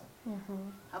meningitis.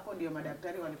 Hapo ndio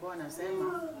madaktari walikuwa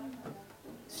wanasema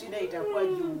shida itakuwa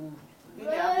juu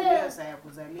vile hakulia saa ya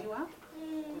kuzaliwa.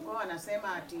 Walikuwa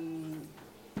wanasema ati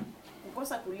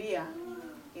kukosa kulia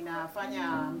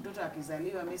inafanya mtoto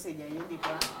akizaliwa message haiendi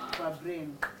kwa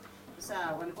brain.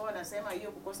 Sasa walikuwa wanasema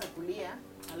hiyo kukosa kulia,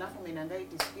 alafu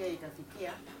meningitis pia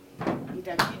ikafikia,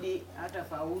 itabidi hata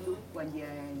faulu kwa njia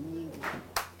nyingi.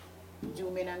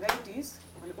 Juu meningitis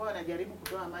walikuwa wanajaribu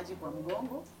kutoa maji kwa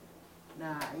mgongo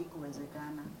na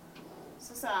haikuwezekana.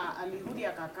 Sasa alirudi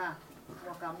akakaa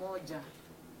mwaka 1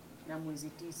 na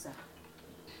mwezi 9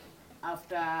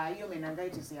 after hiyo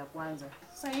meningitis ya kwanza.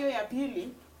 Sasa hiyo ya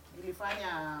pili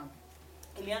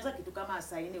ilianza kitu kama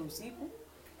saa 4 usiku,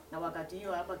 na wakati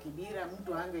hiyo hapa Kibera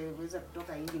mtu angeweza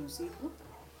kutoka nje usiku.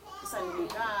 Sasa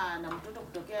nilikaa na mtoto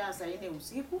kutokea saa 4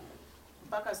 usiku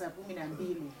mpaka saa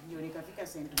 12 ndio nikafika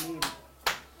St. Mary.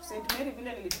 St. Mary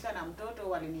vile nilifika na mtoto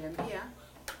waliniambia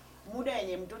muda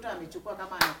yenye mtoto amechukua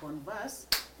kama ana converse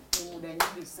ni muda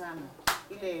nyingi sana,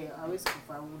 ile hawezi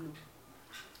kufaulu.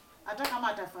 hata kama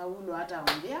atafaulu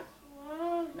hataongea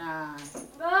na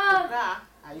kukaa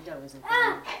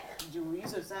haitawezekana. Juu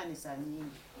hizo saa ni saa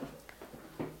nyingi.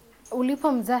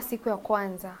 Ulipomzaa siku ya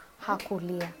kwanza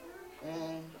hakulia.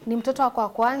 Eh, Ni mtoto wako wa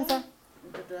kwanza?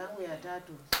 mtoto yangu ya 3.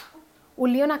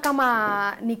 Uliona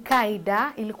kama ni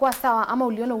kaida ilikuwa sawa ama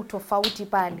uliona utofauti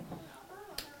pale?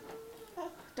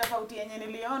 Tofauti yenye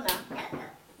niliona,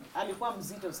 alikuwa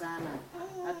mzito sana.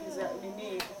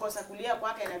 Kukosa kulia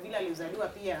kwake na vile alizaliwa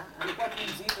pia alikuwa tu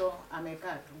mzito,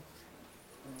 amekaa tu.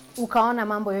 Ukaona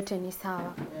mambo yote ni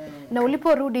sawa. Na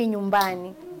uliporudi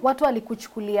nyumbani, watu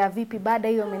walikuchukulia vipi baada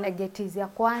hiyo meningitis ya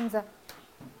kwanza?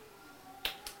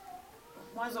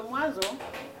 Mwanzo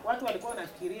watu walikuwa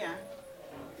wanafikiria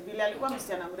vile alikuwa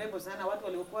msichana mrembo sana, watu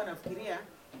walikuwa wanafikiria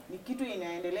ni kitu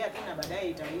inaendelea tu na baadaye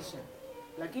itaisha.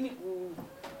 Lakini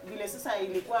vile sasa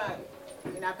ilikuwa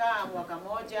inakaa mwaka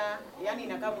moja, yani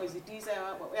inakaa mwezi 9,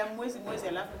 ya mwezi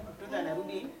alafu mtoto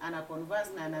anarudi ana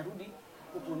converse na anarudi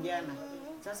kukunjana.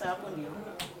 Sasa hapo ndio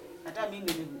hata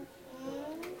mimi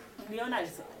niliona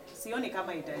sioni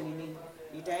kama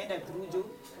itaenda through juu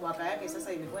mwaka yake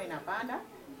sasa ilikuwa inapanda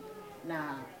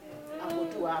na hapo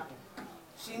tu hapo.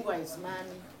 Shingo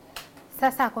haisimami.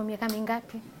 Sasa ako miaka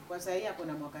mingapi? Kwa sasa hii ako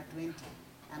na mwaka 20.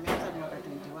 Ameanza mwaka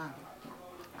 21.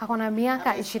 Ako na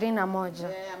miaka 21.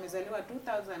 Amezaliwa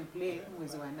 2000 plain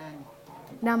mwezi wa 8.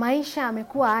 Na maisha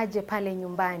amekuwa aje pale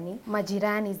nyumbani?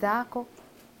 Majirani zako?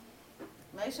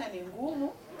 Maisha ni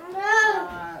ngumu.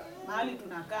 Mahali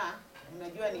tunakaa,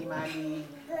 unajua ni mahali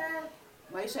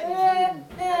maisha ni ngumu.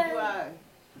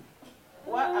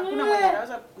 Unajua hakuna mwenye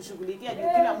anaweza kushughulikia juu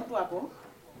kila mtu hapo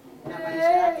na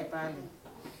maisha yake pale.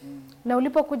 Na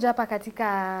ulipokuja hapa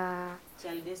katika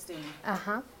Child Destiny.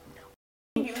 Aha.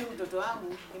 Huyu mtoto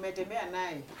wangu nimetembea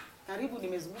naye. Karibu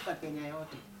nimezunguka Kenya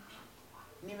yote.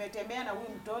 Nimetembea na huyu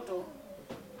mtoto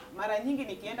mara nyingi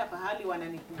nikienda pahali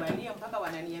wananikubalia mpaka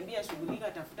wananiambia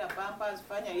shughulika, tafuta pampers,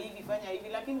 fanya hivi,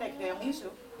 lakini dakika ya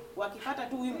mwisho wakipata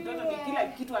tu huyu mtoto ni kila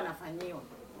kitu anafanyiwa.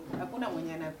 Hakuna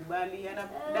mwenye anakubali.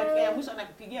 Dakika ya mwisho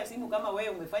anakupigia simu kama wewe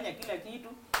umefanya kila kitu,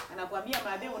 anakuambia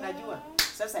madhe, unajua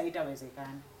sasa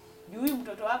haitawezekana. Juu huyu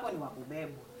mtoto wako ni wa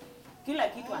kubebwa. Kila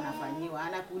kitu anafanyiwa,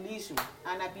 anakulishwa,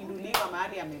 anapinduliwa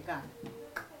mahali amekaa.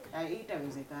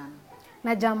 Haitawezekana.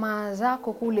 Na jamaa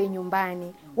zako kule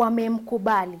nyumbani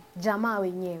wamemkubali jamaa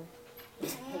wenyewe?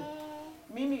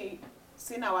 Mimi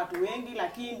sina watu wengi,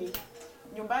 lakini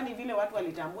nyumbani vile watu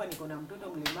walitambua niko na mtoto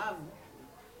mlemavu,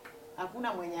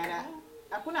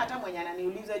 hakuna hata mwenye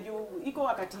ananiuliza juu iko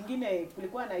wakati mwingine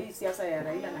kulikuwa na hii siasa ya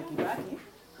Raila na Kibaki.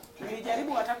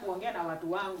 Nilijaribu hata kuongea na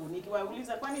watu wangu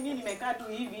nikiwauliza kwani mimi nimekaa tu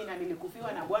hivi na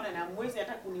nilikufiwa na bwana na mwezi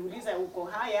hata kuniuliza uko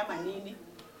hai ama nini.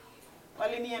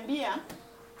 Waliniambia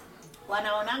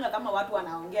wanaonanga kama watu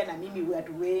wanaongea na mimi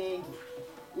watu wengi.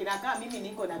 Inakaa mimi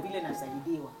niko na vile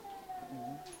nasaidiwa.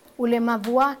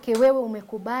 Ulemavu wake wewe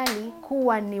umekubali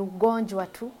kuwa ni ugonjwa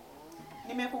tu?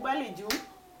 Nimekubali juu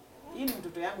hii ni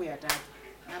mtoto yangu ya 3.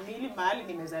 Na mimi mahali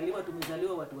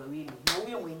tumezaliwa watu wawili. Na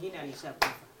huyo mwingine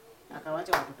alishakufa.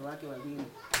 Akawacha watoto wake wawili.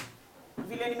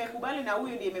 Vile nimekubali na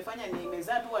huyu ndiye imefanya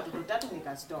nimezaa tu watoto 3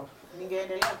 nikastop.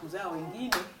 Ningeendelea kuzaa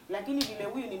wengine, lakini vile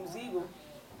huyu ni mzigo,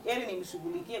 heri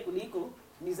nimshughulikie kuliko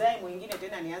nizae mwingine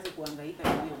tena nianze kuhangaika na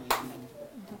huyo mwingine.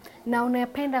 Na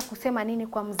unapenda kusema nini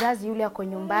kwa mzazi yule ako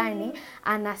nyumbani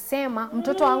anasema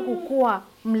mtoto wangu kuwa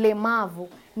mlemavu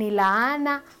ni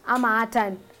laana ama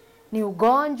hata ni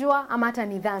ugonjwa ama hata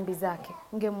ni dhambi zake?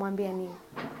 Ungemwambia nini?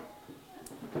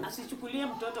 Asichukulie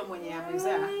mtoto mwenye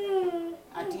amezaa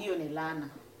ati hiyo ni laana.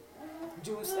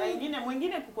 Juu saa nyingine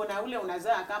mwingine kuko na ule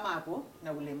unazaa kama hapo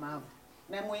na ulemavu.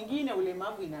 Na mwingine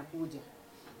ulemavu inakuja.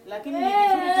 Lakini ni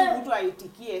vizuri tu mtu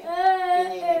aitikie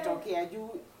kenye imetokea juu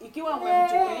ikiwa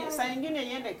umemchukulia saa nyingine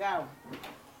iende kawa.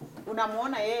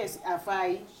 Unamuona yeye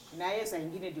afai na yeye saa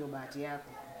nyingine ndio bahati yako.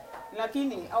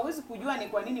 Lakini hauwezi kujua ni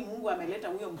kwa nini Mungu ameleta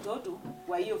huyo mtoto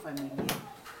kwa hiyo familia.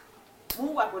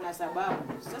 Mungu ako na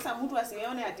sababu. Sasa mtu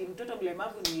asione ati mtoto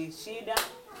mlemavu ni shida,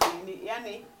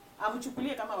 yani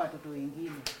amchukulie kama watoto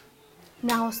wengine.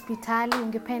 Na hospitali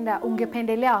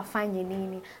ungependelea wafanye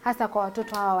nini hasa kwa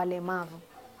watoto hawa walemavu?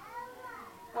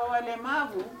 Kwa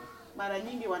walemavu mara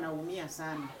nyingi wanaumia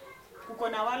sana. Kuko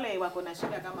na wale wako na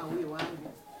shida kama huyo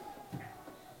wangu.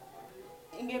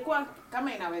 Ingekuwa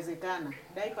kama inawezekana,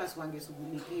 diapers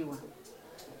wangeshughulikiwa.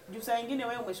 Juu saa nyingine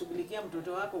wewe umeshughulikia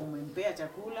mtoto wako, umempea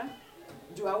chakula,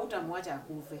 juu hautamwacha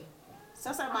akufe.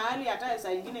 Sasa mahali hata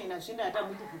saa nyingine inashinda hata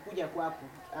mtu kukuja kwako,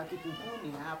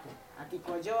 akipupuni hapo,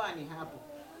 akikojoa ni hapo.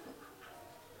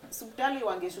 Hospitali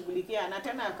wangeshughulikia, na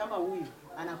tena kama huyu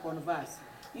ana converse.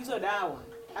 Hizo dawa,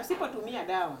 asipotumia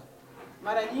dawa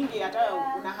Mara nyingi hata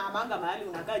unahamanga mahali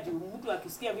unakaa juu, mtu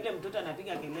akisikia vile mtoto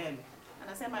anapiga kelele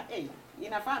anasema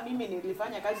inafaa mimi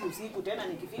nilifanya kazi usiku, tena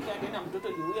nikifika tena mtoto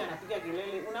ndio huyu anapiga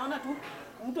kelele. Unaona tu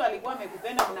mtu alikuwa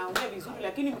amekupenda, mnaongea vizuri,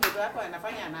 lakini mtoto wako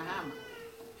anafanya anahama.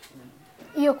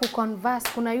 Hiyo kuconverse,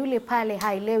 kuna yule pale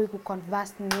haelewi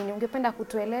kuconverse nini, ungependa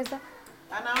kutueleza?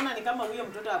 Anaona ni kama huyo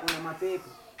mtoto akuna mapepo.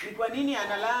 Ni kwa nini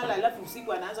analala alafu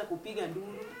usiku anaanza kupiga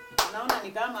nduru? Anaona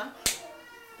ni kama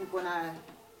tuko na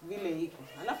vile iko.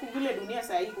 Alafu vile dunia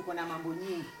saa hii kuko na mambo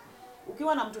nyingi.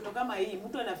 Ukiwa na mtoto kama hii,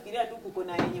 mtu anafikiria tu kuko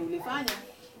na yenye ulifanya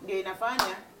ndio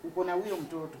inafanya uko na huyo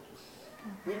mtoto.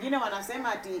 Wengine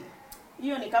wanasema ati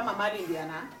hiyo ni kama mali ndio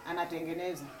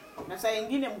anatengeneza. Na saa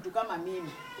nyingine mtu kama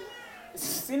mimi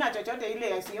sina chochote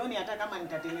ile asioni hata kama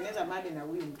nitatengeneza mali na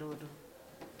huyu mtoto.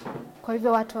 Kwa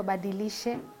hivyo watu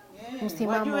wabadilishe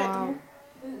msimamo wao.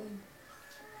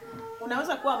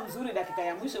 Unaweza kuwa mzuri dakika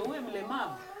ya mwisho uwe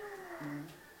mlemavu.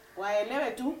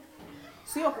 Waelewe tu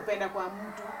sio kupenda kwa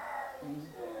mtu.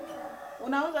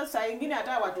 Unaweza saa nyingine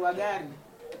hata watu wa gari.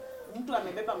 Mtu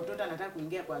amebeba mtoto anataka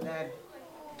kuingia kwa gari.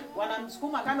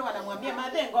 Wanamsukuma kando, wanamwambia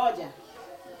mate ngoja.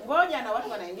 Ngoja, na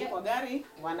watu wanaingia kwa gari,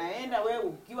 wanaenda, wewe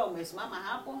ukiwa umesimama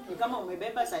hapo ni kama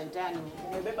umebeba saitani,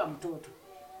 umebeba mtoto.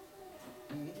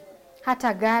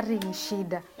 Hata gari ni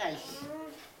shida.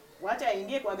 Wacha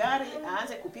aingie kwa gari,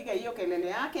 aanze kupiga hiyo kelele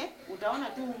yake, utaona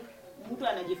tu mtu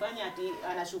anajifanya ati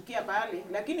anashukia pale,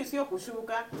 lakini sio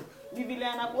kushuka. Ni vile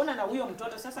anakuona na huyo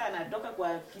mtoto sasa anatoka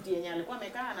kwa kiti yenye alikuwa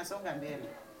amekaa anasonga mbele.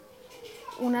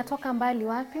 Unatoka mbali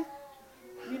wapi?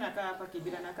 Mimi nakaa hapa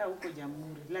Kibera, nakaa huko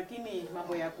Jamhuri, lakini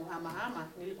mambo ya kuhamahama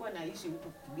nilikuwa naishi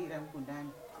huko Kibera huko ndani.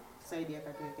 Saidi ya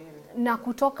Katwekele. Na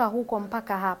kutoka huko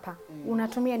mpaka hapa,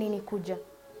 unatumia nini kuja?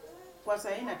 Kwa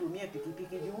sasa natumia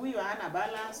pikipiki juu huyu hana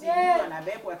balance, huyu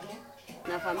anabebwa tu.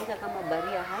 Nafahamika kama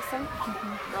Baria Hassan,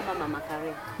 kama Mama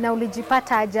Kare. Na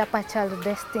ulijipata aje hapa Child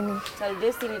Destiny? Child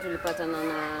Destiny tulipatana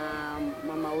na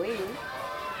mama wewe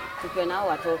tukiwa nao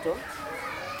watoto,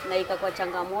 na ikakuwa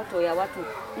changamoto ya watu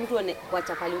mtu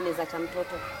kuacha pale unaweza cha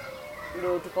mtoto.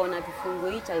 Ndio tukaona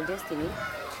tufungue hii Child Destiny.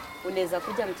 Unaweza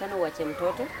kuja mchana uache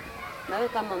mtoto, na wewe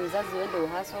kama mzazi uende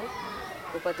uhasol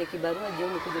upate kibarua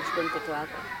jioni kuja kuchukua mtoto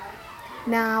wako.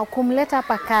 Na kumleta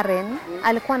hapa Karen,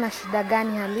 alikuwa na shida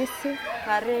gani halisi?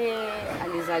 Kare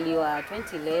alizaliwa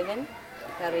 2011,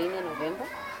 tarehe 4 Novemba.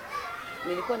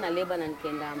 Nilikuwa na leba na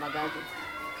nikaenda Mbadala.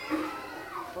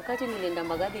 Wakati nilienda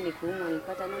Mbadala nikiumwa,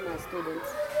 nilipata neno na students.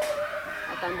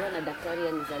 Akaambiwa na daktari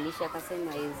anizalisha,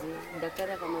 akasema hizi.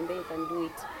 Daktari akamwambia you can do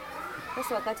it.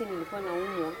 Sasa wakati nilikuwa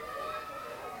naumwa,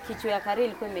 kichwa ya Kare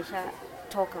ilikuwa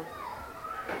imeshatoka.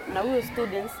 Na huyo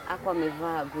students hakuwa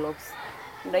amevaa gloves.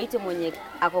 Ndaite mwenye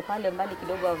ako pale mbali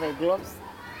kidogo avae gloves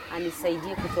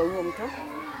anisaidie kutoa huyo mto.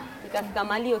 Ikafika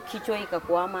mahali hiyo kichwa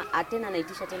ikakuama, atena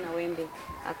anaitisha tena wembe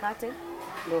akate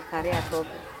ndio Kare atoke.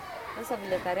 Sasa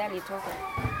vile Kare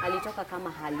alitoka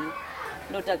kama hali,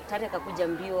 ndio daktari akakuja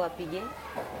mbio apige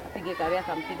Kare,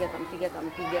 akampiga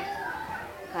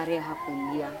Kare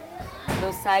hakulia.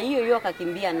 Ndio saa hiyo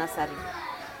akakimbia nasari.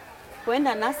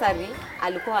 Kwenda nasari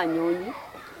alikuwa anyonyi.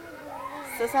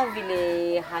 Sasa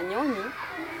vile hanyonyi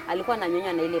alikuwa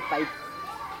ananyonya na ile pipe.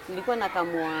 Nilikuwa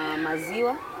nakamua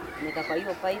maziwa nika kwa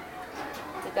hiyo pipe.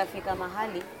 Nikafika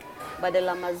mahali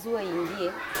badala maziwa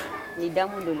ingie ni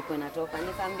damu ndio ilikuwa inatoka.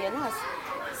 Nikamwambia nasi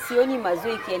sioni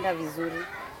maziwa ikienda vizuri.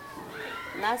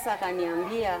 Nasa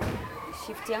akaniambia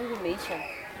shift yangu imeisha.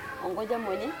 Ongoja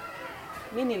mwenye.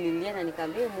 Mimi nililia na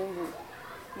nikamwambia Mungu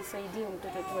nisaidie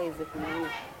mtoto tu aweze kunyonya.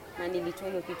 Na nilitoa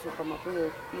hiyo kitu kwa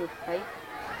mapuyo hiyo pipe.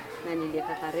 Na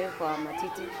nilieka Kare kwa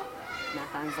matiti na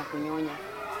akaanza kunyonya.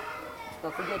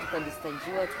 Tukakuja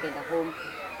tukadistajiwa tukaenda home.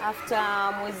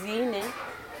 After mwezi 4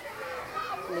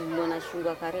 niliona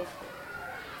shingo Kare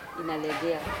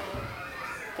inalegea.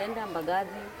 Kaenda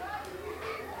Mbagathi.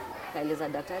 Kaeleza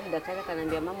daktari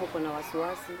akaniambia mama uko na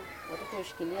wasiwasi. Watoto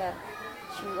ushikilia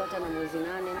shingo hata na mwezi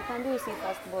 8. Nikamwambia si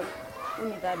first born,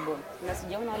 ni third born. Na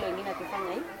sijaona wale wengine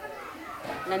akifanya hivi.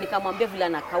 Na nikamwambia vile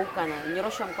anakauka na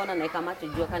nyorosha mkono na ikamata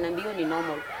juu, akaniambia ni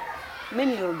normal. Mimi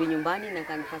nilirudi nyumbani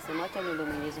na nikasema acha niombe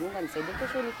Mwenyezi Mungu anisaidie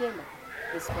kesho nikienda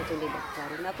nisipate ile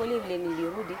daktari. Na kweli vile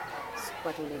nilirudi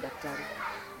sikupata ile daktari.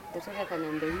 Daktari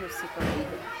akaniambia hiyo si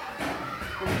kawaida.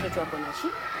 Mtoto wako na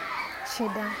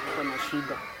shida. Ako na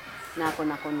shida. Na ako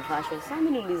na conversion. Sasa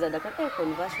mimi niliuliza daktari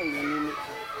conversion ni nini?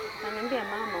 Akaniambia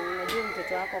mama unajua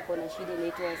mtoto wako ako na shida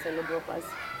inaitwa cerebral palsy.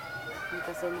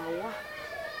 Nikasema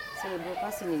cerebral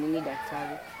palsy ni nini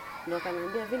daktari? Ndio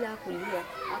akaniambia vile hakulia,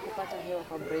 hakupata hewa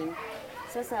kwa brain.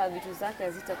 Sasa vitu zake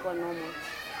hazitakuwa normal.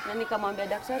 Na nikamwambia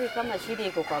daktari kama shida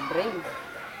iko kwa brain,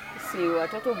 si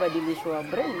watoto ubadilishwe wa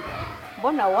brain.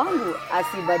 Mbona wangu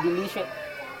asibadilishwe?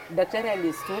 Daktari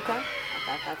alistuka,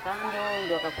 akakaa kando,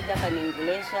 ndio akakuja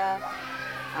akaniongelesha,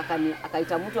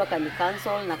 akaita mtu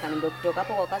akani-cancel na akaniambia kutoka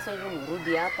hapo kwa cancel room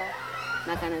urudi hapa,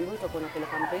 na akaniambia utakuwa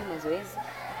unapeleka mtoi mazoezi,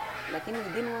 lakini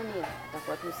within 1 year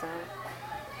atakuwa tu sawa.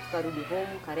 Tukarudi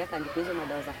home, Kare akanipiza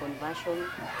madawa za conversion,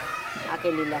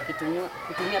 akaendelea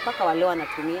kutumia paka wale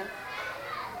wanatumia,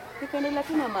 nikaendelea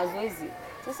tu na mazoezi.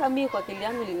 Sasa mimi kwa akili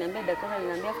yangu liniambia, daktari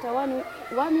aliniambia after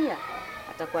 1 year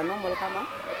atakuwa normal kama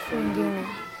wengine.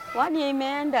 1 year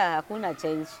imeenda, hakuna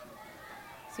change.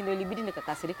 Si ndio ilibidi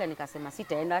nikakasirika, nikasema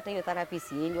sitaenda hata hiyo therapy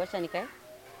siendi, acha nikae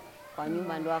kwa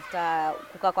nyumba. Ndio after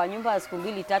kukaa kwa nyumba siku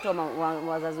 2-3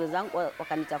 wazazi wenzangu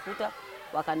wakanitafuta,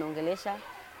 wakaniongelesha,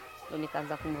 ndio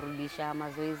nikaanza kumrudisha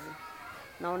mazoezi.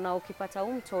 Naona ukipata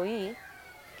mtoi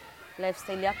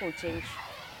lifestyle yako uchange.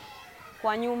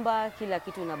 Kwa nyumba kila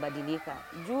kitu inabadilika.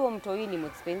 Juu mtoi ni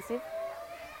expensive.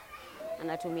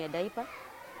 Anatumia diaper,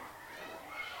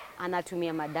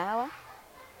 anatumia madawa.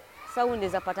 Sasa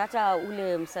unaweza pata hata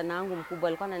ule msana wangu mkubwa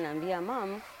alikuwa ananiambia,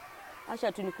 "Mom,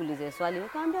 acha tu nikuulize swali."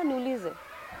 Nikamwambia niulize.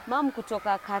 Mom,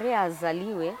 kutoka Kare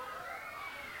azaliwe,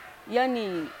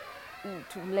 yani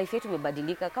life yetu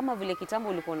imebadilika. Kama vile kitambo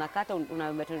ulikuwa unakata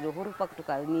unametoa uhuru kwa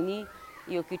kutoka nini,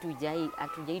 hiyo kitu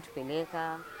hatujai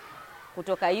tupeleka.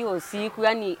 Kutoka hiyo siku,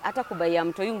 yani hata kubaia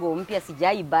mtoi nguo mpya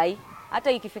sijai bai.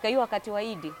 Hata ikifika hiyo wakati wa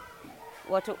Eid,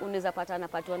 watu unaweza pata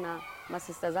anapatwa na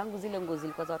masista zangu, zile nguo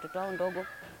zilikuwa za watoto wao ndogo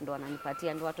ndo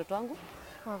wananipatia, ndo watoto wangu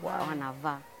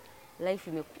wanavaa.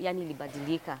 Life yani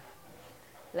ilibadilika,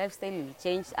 lifestyle ili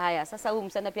change. Haya sasa huyu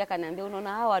msana pia akaniambia,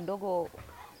 unaona hawa wadogo,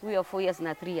 huyo 4 years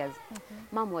na 3 years,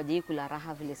 mama wajai kula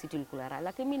raha vile sisi tulikula raha.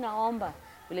 Lakini mimi naomba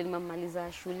vile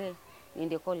nimemaliza shule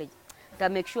niende college, ta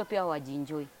make sure pia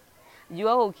wajienjoy. Juu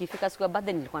wao ukifika siku ya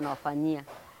birthday nilikuwa nawafanyia.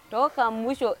 Toka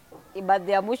mwisho,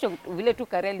 birthday ya mwisho vile tu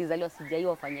Kare alizaliwa sijai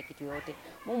wafanyia kitu yote.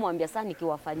 Mungu mwambia sana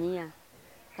nikiwafanyia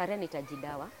Kare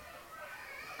nitajidawa.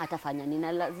 Atafanya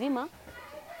nini? Lazima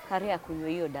Kare akunywe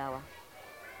hiyo dawa.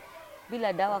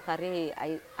 Bila dawa Kare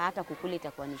hata kukula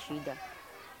itakuwa ni shida.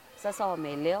 Sasa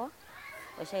wameelewa,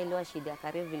 washaelewa shida ya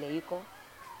Kare vile iko.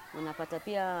 Unapata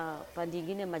pia pande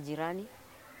nyingine majirani,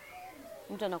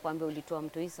 mtu anakuambia ulitoa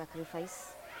mtoi sacrifice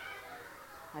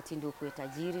ati ndio kuwe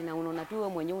tajiri, na unaona tu wewe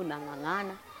mwenyewe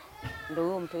unang'ang'ana ndio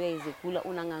huyo mtoi aweze kula,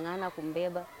 unang'ang'ana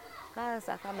kumbeba.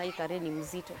 Sasa kama hii Kare ni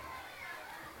mzito,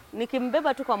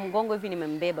 nikimbeba tu kwa mgongo hivi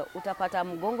nimembeba, utapata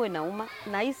mgongo inauma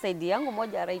na hii side yangu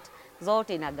moja right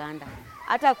zote inaganda.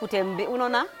 Hata kutembea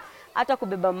unaona, hata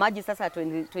kubeba maji sasa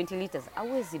 20 liters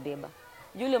hauwezi beba.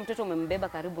 Yule mtoto umembeba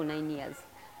karibu 9 years.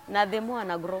 Na the more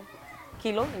ana grow,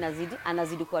 kilo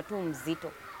anazidi kuwa tu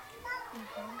mzito.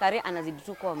 Kare anazidi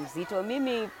tu kuwa mzito.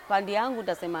 Mimi pandi yangu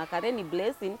nitasema Kare ni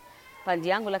blessing pandi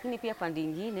yangu, lakini pia pandi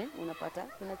nyingine unapata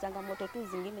kuna changamoto tu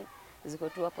zingine ziko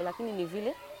tu hapo, lakini ni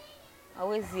vile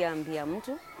hawezi ambia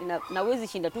mtu na hawezi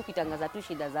shinda tu kitangaza tu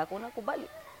shida zako, unakubali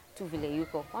tu vile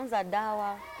yuko. Kwanza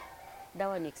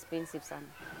dawa ni expensive sana.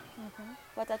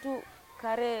 Pata tu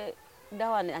Kare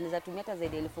dawa anaweza tumia hata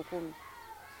zaidi ya 10,000.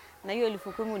 Na hiyo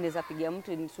 10,000 unaweza pigia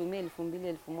mtu nitumie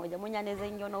 2,000 1,000, mwenye anaweza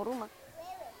ingia na huruma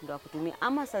ndo akutumia.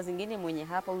 Ama saa zingine mwenye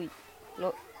hapa huyu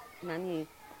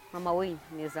mama Wayne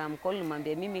naweza mcall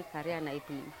mwambie mimi Kare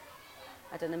anaipi.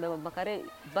 Ataniambia baba Kare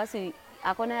basi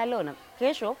akona ya leo na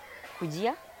kesho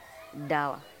kujia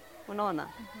dawa. Unaona?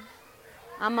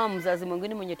 Ama mzazi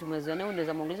mwingine mwenye tumezoea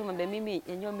unaweza muongeleza mwambie mimi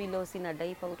yenyewe mimi leo sina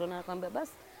diaper, utaona nakwambia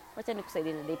basi acha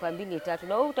nikusaidie na diaper 2-3.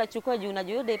 Na wewe utachukua juu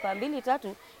unajua hiyo diaper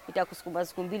 2-3 itakusukuma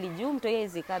siku 2 juu mtu yeye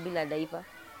zikaa bila diaper.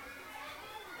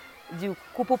 Juu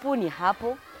kupupu ni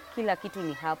hapo, kila kitu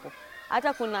ni hapo.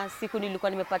 Hata kuna siku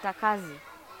nilikuwa nimepata kazi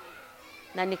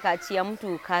na nikaachia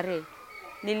mtu Kare.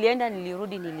 Nilienda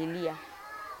nilirudi nililia.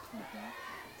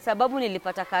 Sababu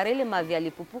nilipata Kare ile mavi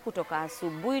alipupu kutoka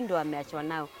asubuhi ndo ameachwa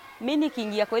nao. Mimi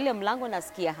nikiingia kwa ile mlango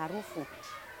nasikia harufu.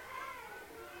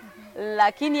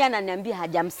 Lakini ananiambia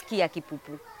hajamsikia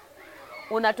kipupu.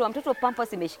 Unatoa mtoto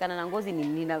pampers imeshikana na ngozi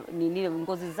ni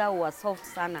ngozi zao wa soft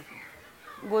sana.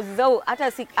 Ngozi zao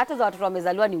hata za watoto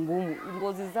wamezaliwa ni ngumu.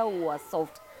 Ngozi zao wa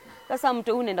soft. Sasa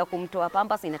mtu huyu unaenda kumtoa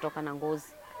pampers inatoka na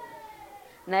ngozi.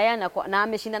 Na yeye na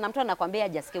ameshinda na mtu anakuambia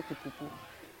hajasikia kipupu.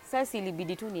 Sasa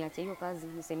ilibidi tu niache hiyo kazi.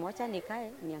 Niseme acha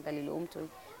nikae niangalie mtu.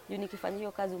 Juu nikifanya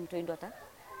hiyo kazi mtu ndo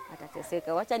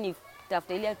atateseka. Acha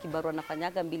nitafute ile kibarua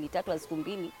nafanyaga 2-3 siku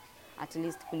 2 at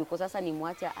least kuliko sasa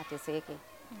nimwache ateseke.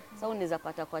 Sasa unaweza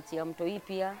pata kuachia mtu hii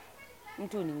pia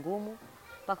mtu ni ngumu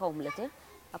mpaka umlete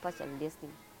hapa child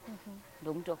destiny.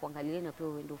 Ndio mtu akuangalie na pia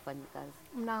wewe ndio ufanye kazi.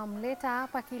 Mnamleta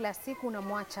hapa kila siku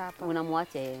unamwacha hapa.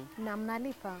 Unamwacha yeye. Na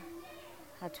mnalipa?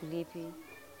 Hatulipi.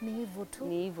 Ni hivyo tu.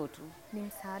 Ni hivyo tu. Ni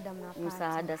msaada mnapata.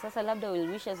 Msaada. Sasa labda well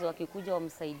wishers wakikuja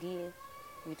wamsaidie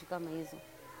vitu kama hizo.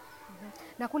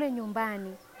 Na kule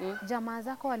nyumbani jamaa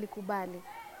zako walikubali?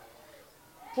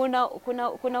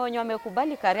 Kuna wenye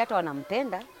wamekubali Kare, hata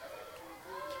wanampenda,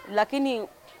 lakini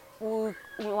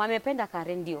wamependa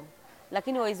Kare ndio,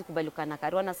 lakini hawezi kubalika na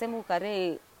Kare. Wanasema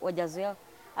Kare wajazoea.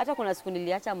 Hata kuna siku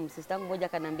niliacha sister yangu mmoja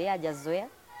kanambia hajazoea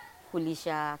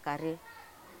kulisha Kare,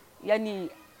 yani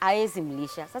haezi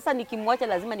mlisha. Sasa nikimwacha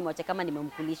lazima nimwache kama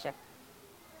nimemkulisha.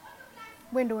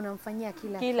 Wewe ndio unamfanyia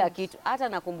kila kitu. Hata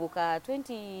nakumbuka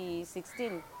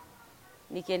 2016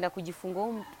 nikienda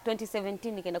kujifungua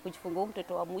 2017 nikienda kujifungua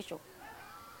mtoto wa mwisho.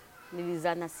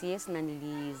 Nilizaa na CS na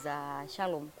nilizaa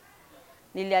Shalom.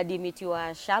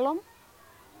 Niliadmitiwa Shalom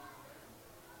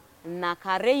na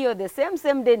Kare hiyo the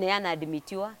same day na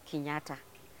anaadmitiwa Kenyatta.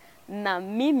 Na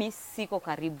mimi siko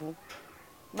karibu.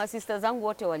 Masista zangu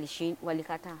wote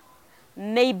walikataa.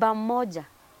 Neighbor mmoja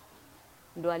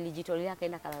ndo alijitolea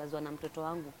akaenda kalalazwa na mtoto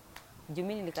wangu.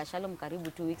 Jumini nika Shalom karibu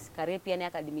 2 weeks. Kare pia naye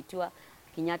akadmitiwa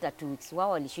Kenyatta 2 weeks.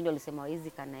 Wao walishindwa, walisema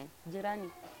hawezi kanae.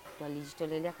 Jirani ndo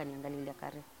alijitolea kaniangalia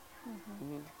Kare.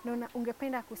 Na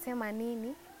ungependa kusema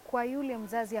nini kwa yule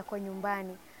mzazi yako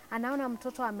nyumbani anaona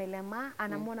mtoto amelemaa,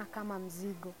 anamwona kama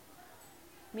mzigo?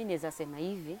 Mimi naweza sema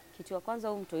hivi, kitu ya kwanza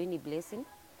huyu mtoi ni blessing.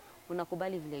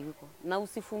 Unakubali vile yuko na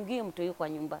usifungie mtoi kwa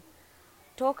nyumba.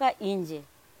 Toka nje.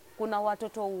 Kuna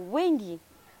watoto wengi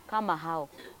kama hao.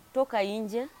 Toka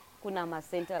nje, kuna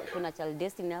masenta, kuna child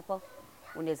destiny hapa.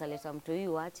 Unaweza leta mtoi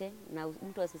uache na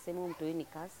mtu asiseme mtoi ni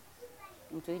curse.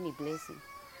 Mtoi ni blessing.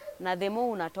 Na the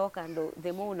more unatoka ndo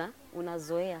the more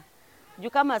unazoea. Juu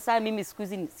kama saa mimi siku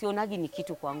hizi sionagi ni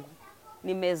kitu kwangu.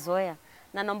 Nimezoea.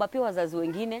 Na naomba pia wazazi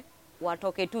wengine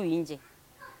watoke tu nje.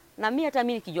 Na mimi hata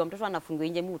mimi nikijua mtoto anafungiwa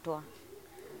nje mimi hutoa.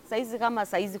 Saizi kama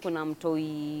saizi kuna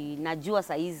mtoi najua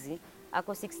saizi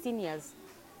ako 16 years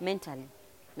mentally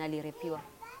na alirepiwa.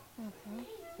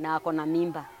 Na ako na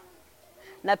mimba.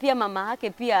 Na pia mama yake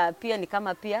pia ni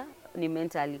kama pia ni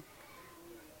mentally.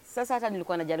 Sasa hata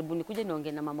nilikuwa najaribu nikuje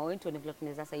niongee na mama wetu ni vile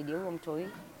tunaweza saidia huyo mtoi.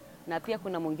 Na pia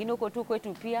kuna mwingine huko tu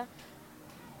kwetu pia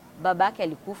babake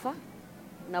alikufa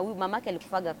na huyu mamake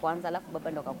alikufaga kwanza alafu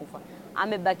baba ndo akakufa.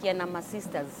 Amebakia na ma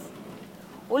sisters.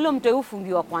 Ule mtoi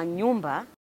ufungiwa kwa nyumba.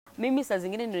 Mimi saa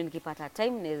zingine ndio nikipata time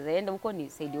naweza enda huko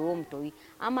nisaidie huo mtoi,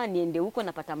 ama niende huko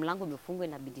napata mlango umefungwa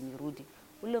inabidi nirudi.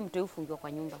 Ule mtoi ufungiwa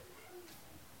kwa nyumba.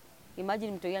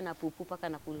 Imagine mtoi anapupu paka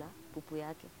nakula pupu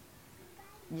yake.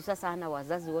 Juu sasa ana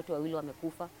wazazi wote wawili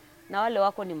wamekufa na wale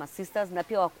wako ni ma sisters na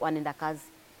pia wanaenda kazi.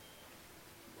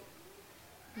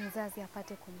 Mzazi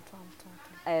apate kumtoa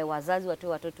mtoto. Wazazi watoe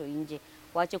watoto nje,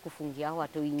 waache kufungia hao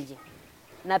watoto nje.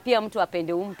 Na pia mtu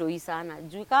apende huyu mtoi sana.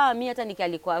 Juu kama mimi hata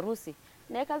nikialikwa harusi,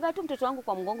 naekaga tu mtoto wangu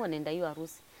kwa mgongo naenda hiyo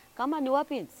harusi. Kama ni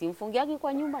wapi simfungiagi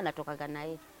kwa nyumba natokaga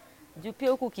naye. Juu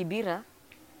pia huku Kibera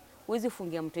huwezi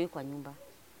fungia mtoi kwa nyumba.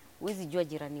 Huwezi jua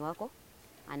jirani wako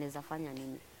anaweza fanya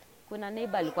nini. Kuna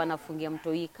neighbor alikuwa anafungia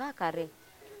mtoi Kare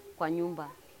kwa nyumba.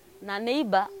 Na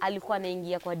neighbor alikuwa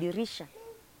anaingia kwa dirisha.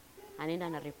 Anaenda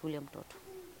na repule mtoto.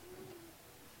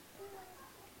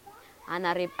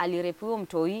 Alirepuo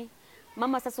mtoi.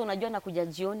 Mama sasa unajua nakuja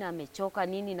jioni amechoka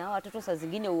nini na watoto saa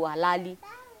zingine uhalali.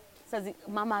 Sasa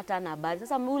mama hata ana habari.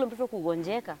 Sasa ule mtoto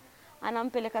kugonjeka,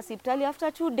 anampeleka hospitali after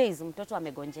 2 days mtoto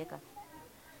amegonjeka.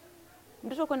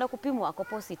 Mtoto kwenda kupimwa ako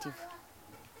positive.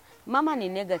 Mama ni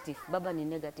negative, baba ni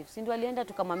negative. Si ndio alienda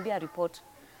tukamwambia report.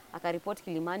 Akaripoti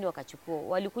Kilimani wakachukua.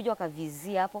 Walikuja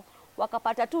wakavizia hapo,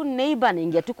 wakapata tu neighbor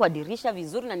anaingia tu kwa dirisha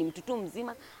vizuri na ni mtoto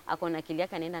mzima ako na akili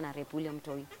yake anaenda na repu ule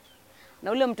mtoi.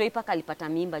 Na ule mtoi paka alipata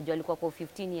mimba juu alikuwa kwa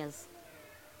 15 years.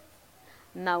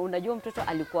 Na unajua mtoto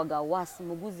alikuwa gawas,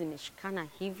 mguu zimeshikana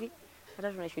hivi.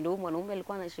 Hata tunashinda huyu mwanaume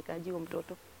alikuwa anashikaje huyo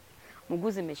mtoto.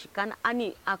 Mguu zimeshikana,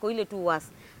 yani ako ile tu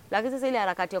was. Lakini sasa ile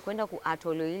harakati ya kwenda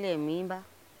kuatole ile mimba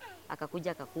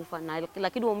akakuja akakufa na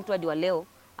lakini huyo mtu hadi wa leo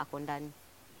ako ndani.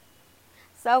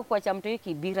 Sasa kwa cha mtoi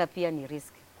Kibera pia ni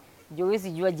risk. Juu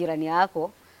huwezi jua jirani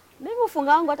yako. Mimi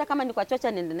ufunga wangu hata kama ni kwa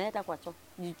chocha nende naye hata kwa choo.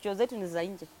 Choo zetu ni za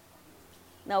nje.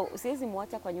 Na siwezi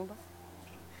muacha kwa nyumba.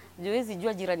 Huwezi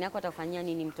jua jirani yako atafanyia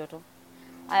nini mtoto.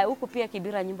 Aya huku pia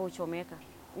Kibera nyumba uchomeka.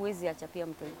 Huwezi acha pia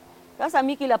mtoi. Sasa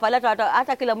mimi kila pale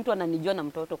hata kila mtu ananijua na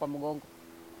mtoto kwa mgongo.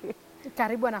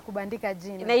 Karibu anakubandika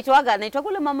jina. Naitwa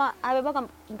kule mama amebeba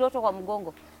mtoto kwa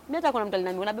mgongo. Mimi hata kuna mtu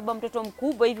aliniambia unabeba mtoto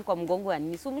mkubwa hivi kwa mgongo ya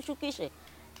nini? Usumshukishe.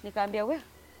 Nikaambia we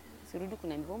sirudi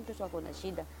kuniambia mtoto wako na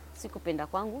shida. Sikupenda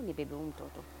kwangu nibebe huyo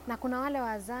mtoto. Na kuna wale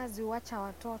wazazi huacha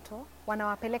watoto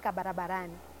wanawapeleka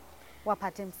barabarani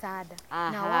wapate msaada.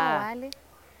 Na wao wale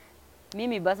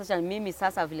mimi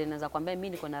sasa vile naweza kwambia mimi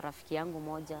niko na rafiki yangu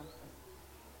moja.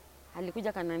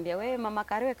 Alikuja kaniambia we mama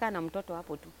Kare kaa na mtoto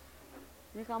hapo tu.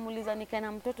 Nikamuuliza nikae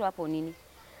na mtoto hapo nini?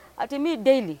 Ati mimi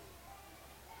daily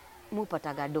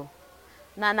mupata gado.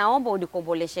 Na naomba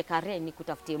unikomboleshe kare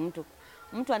nikutafutie mtu.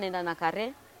 Mtu anaenda na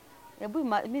kare. Hebu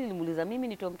mimi nilimuuliza mimi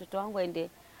nitoe mtoto wangu aende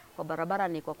kwa barabara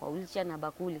ni kwa wheelchair na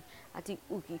bakuli. Ati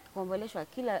ukikomboleshwa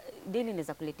kila daily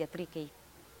inaweza kuletea 3k.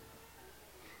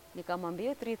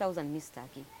 Nikamwambia 3000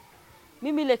 mistaki.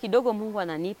 Mimi ile kidogo Mungu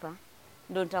ananipa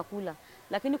ndio nitakula.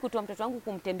 Lakini kutoa mtoto wangu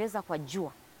kumtembeza kwa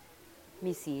jua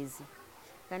mimi siwezi.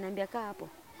 Kaniambia kaa hapo.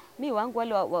 Mimi wangu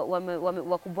wale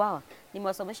wakubwa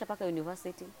nimewasomesha paka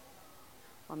university.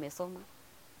 Wamesoma.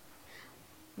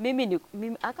 Mimi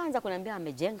akaanza kuniambia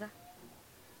amejenga.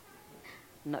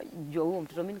 Na jua huo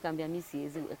mtoto mimi nikamwambia mimi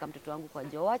siwezi weka mtoto wangu kwa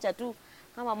jua. Acha tu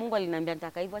kama Mungu aliniambia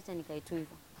nitaka hivyo acha nikae tu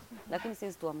hivyo. Lakini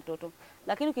siwezi toa mtoto.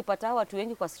 Lakini ukipata watu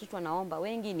wengi kwa street wanaomba,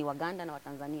 wengi ni Waganda na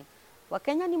Watanzania.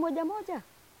 Wakenya ni moja moja.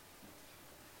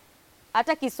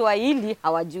 Hata Kiswahili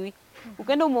hawajui.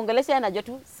 Ukienda umuongelesha anajua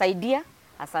tu saidia,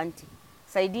 asanti.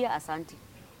 Saidia, asanti.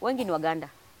 Wengi ni Waganda.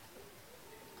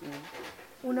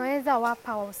 Unaweza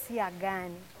wapa wasia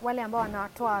gani wale ambao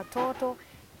wanawatoa watoto?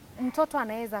 Mtoto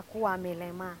anaweza kuwa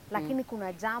amelemaa lakini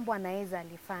kuna jambo anaweza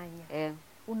alifanya.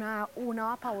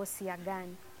 Unawapa wasia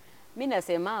gani? Mimi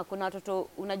nasema kuna watoto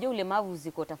unajua ulemavu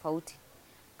ziko tofauti.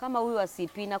 Kama huyu wa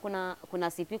CP na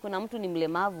kuna CP kuna mtu ni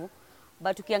mlemavu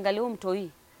but ukiangalia huyo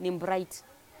mtoi ni bright.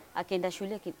 Akienda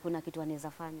shule kuna kitu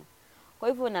anaweza fanya. Kwa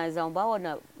hivyo naweza omba wao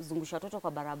na zungusha watoto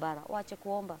kwa barabara. Waache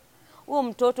kuomba. Huyo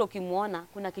mtoto ukimuona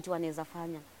kuna kitu anaweza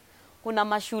fanya. Kuna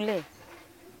mashule.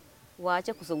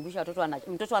 Waache kuzungusha watoto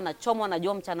mtoto anachomwa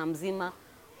anajua mchana mzima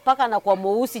mpaka anakuwa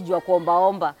mweusi jua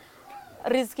kuombaomba.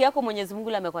 Riziki yako Mwenyezi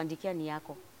Mungu amekuandikia ni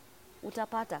yako.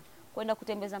 Utapata. Kwenda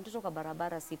kutembeza mtoto kwa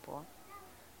barabara si poa.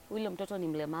 Yule mtoto ni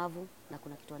mlemavu na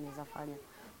kuna kitu anaweza fanya.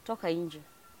 Toka nje.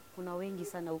 Kuna wengi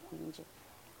sana huku nje.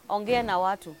 Ongea na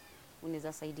watu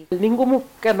unaweza saidia. Ni ngumu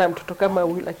kukaa na mtoto kama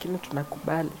huyu lakini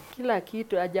tunakubali. Kila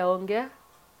kitu hajaongea,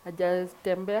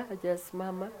 hajatembea,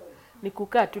 hajasimama. Ni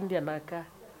kukaa tu ndiye anakaa.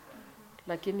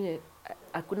 Lakini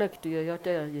hakuna kitu yoyote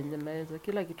yenye naweza.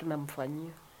 Kila kitu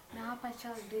namfanyia. Na hapa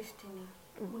Child Destiny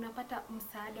unapata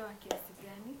msaada wa kiasi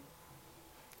gani?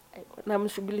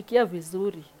 Namshughulikia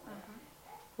vizuri.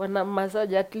 Wana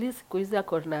massage at least kuiza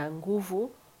ako na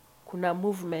nguvu, kuna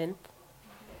movement.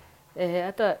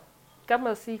 Hata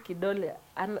kama si kidole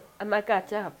anakaa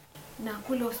chap. Na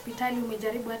kule hospitali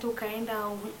umejaribu hata ukaenda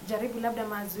ujaribu labda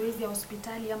mazoezi ya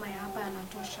hospitali ama ya hapa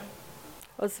yanatosha?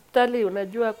 Hospitali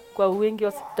unajua kwa wingi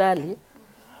hospitali.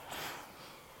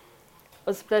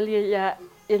 Hospitali ya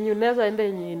yenye unaweza enda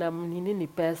yenye ina nini ni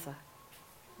pesa.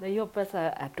 Na hiyo pesa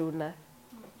hatuna.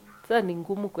 Sasa ni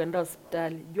ngumu kwenda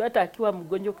hospitali. Juu hata akiwa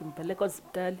mgonjwa ukimpeleka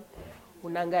hospitali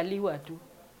unaangaliwa tu.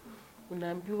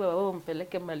 Unaambiwa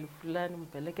mpeleke mahali fulani,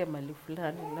 mpeleke mahali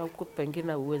fulani na huko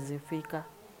pengine huwezi fika.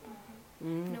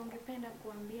 Na ungependa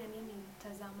kuambia nini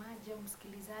mtazamaji au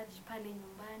msikilizaji pale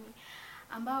nyumbani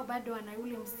ambao bado wana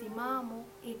yule msimamo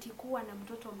eti kuwa na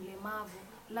mtoto mlemavu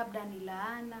labda ni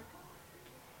laana?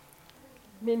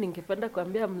 Mimi ningependa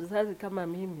kuambia mzazi kama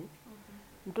mimi,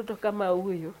 mtoto kama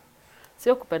huyu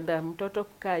sio kupenda mtoto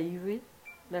kukaa hivi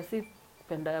na si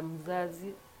kupenda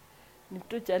mzazi. Ni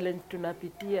tu challenge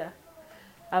tunapitia.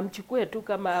 Amchukue tu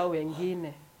kama hao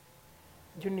wengine.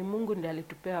 Juu ni Mungu ndiye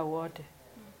alitupea wote.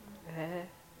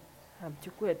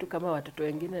 Amchukue tu kama watoto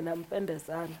wengine na mpende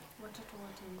sana.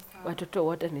 Watoto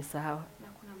wote ni sawa. Na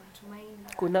kuna matumaini.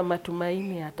 Kuna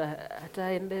matumaini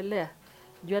ataendelea.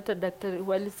 Juu hata daktari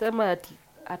walisema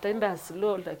ataenda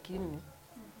slow lakini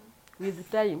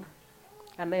with time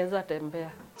anaweza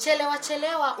tembea.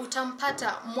 Chelewa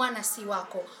utampata mwana si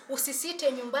wako.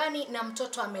 Usisite nyumbani na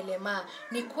mtoto amelemaa.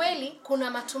 Ni kweli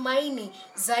kuna matumaini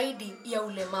zaidi ya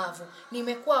ulemavu.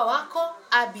 Nimekuwa wako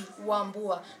Abi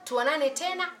Wambua. Tuonane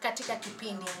tena katika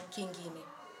kipindi kingine.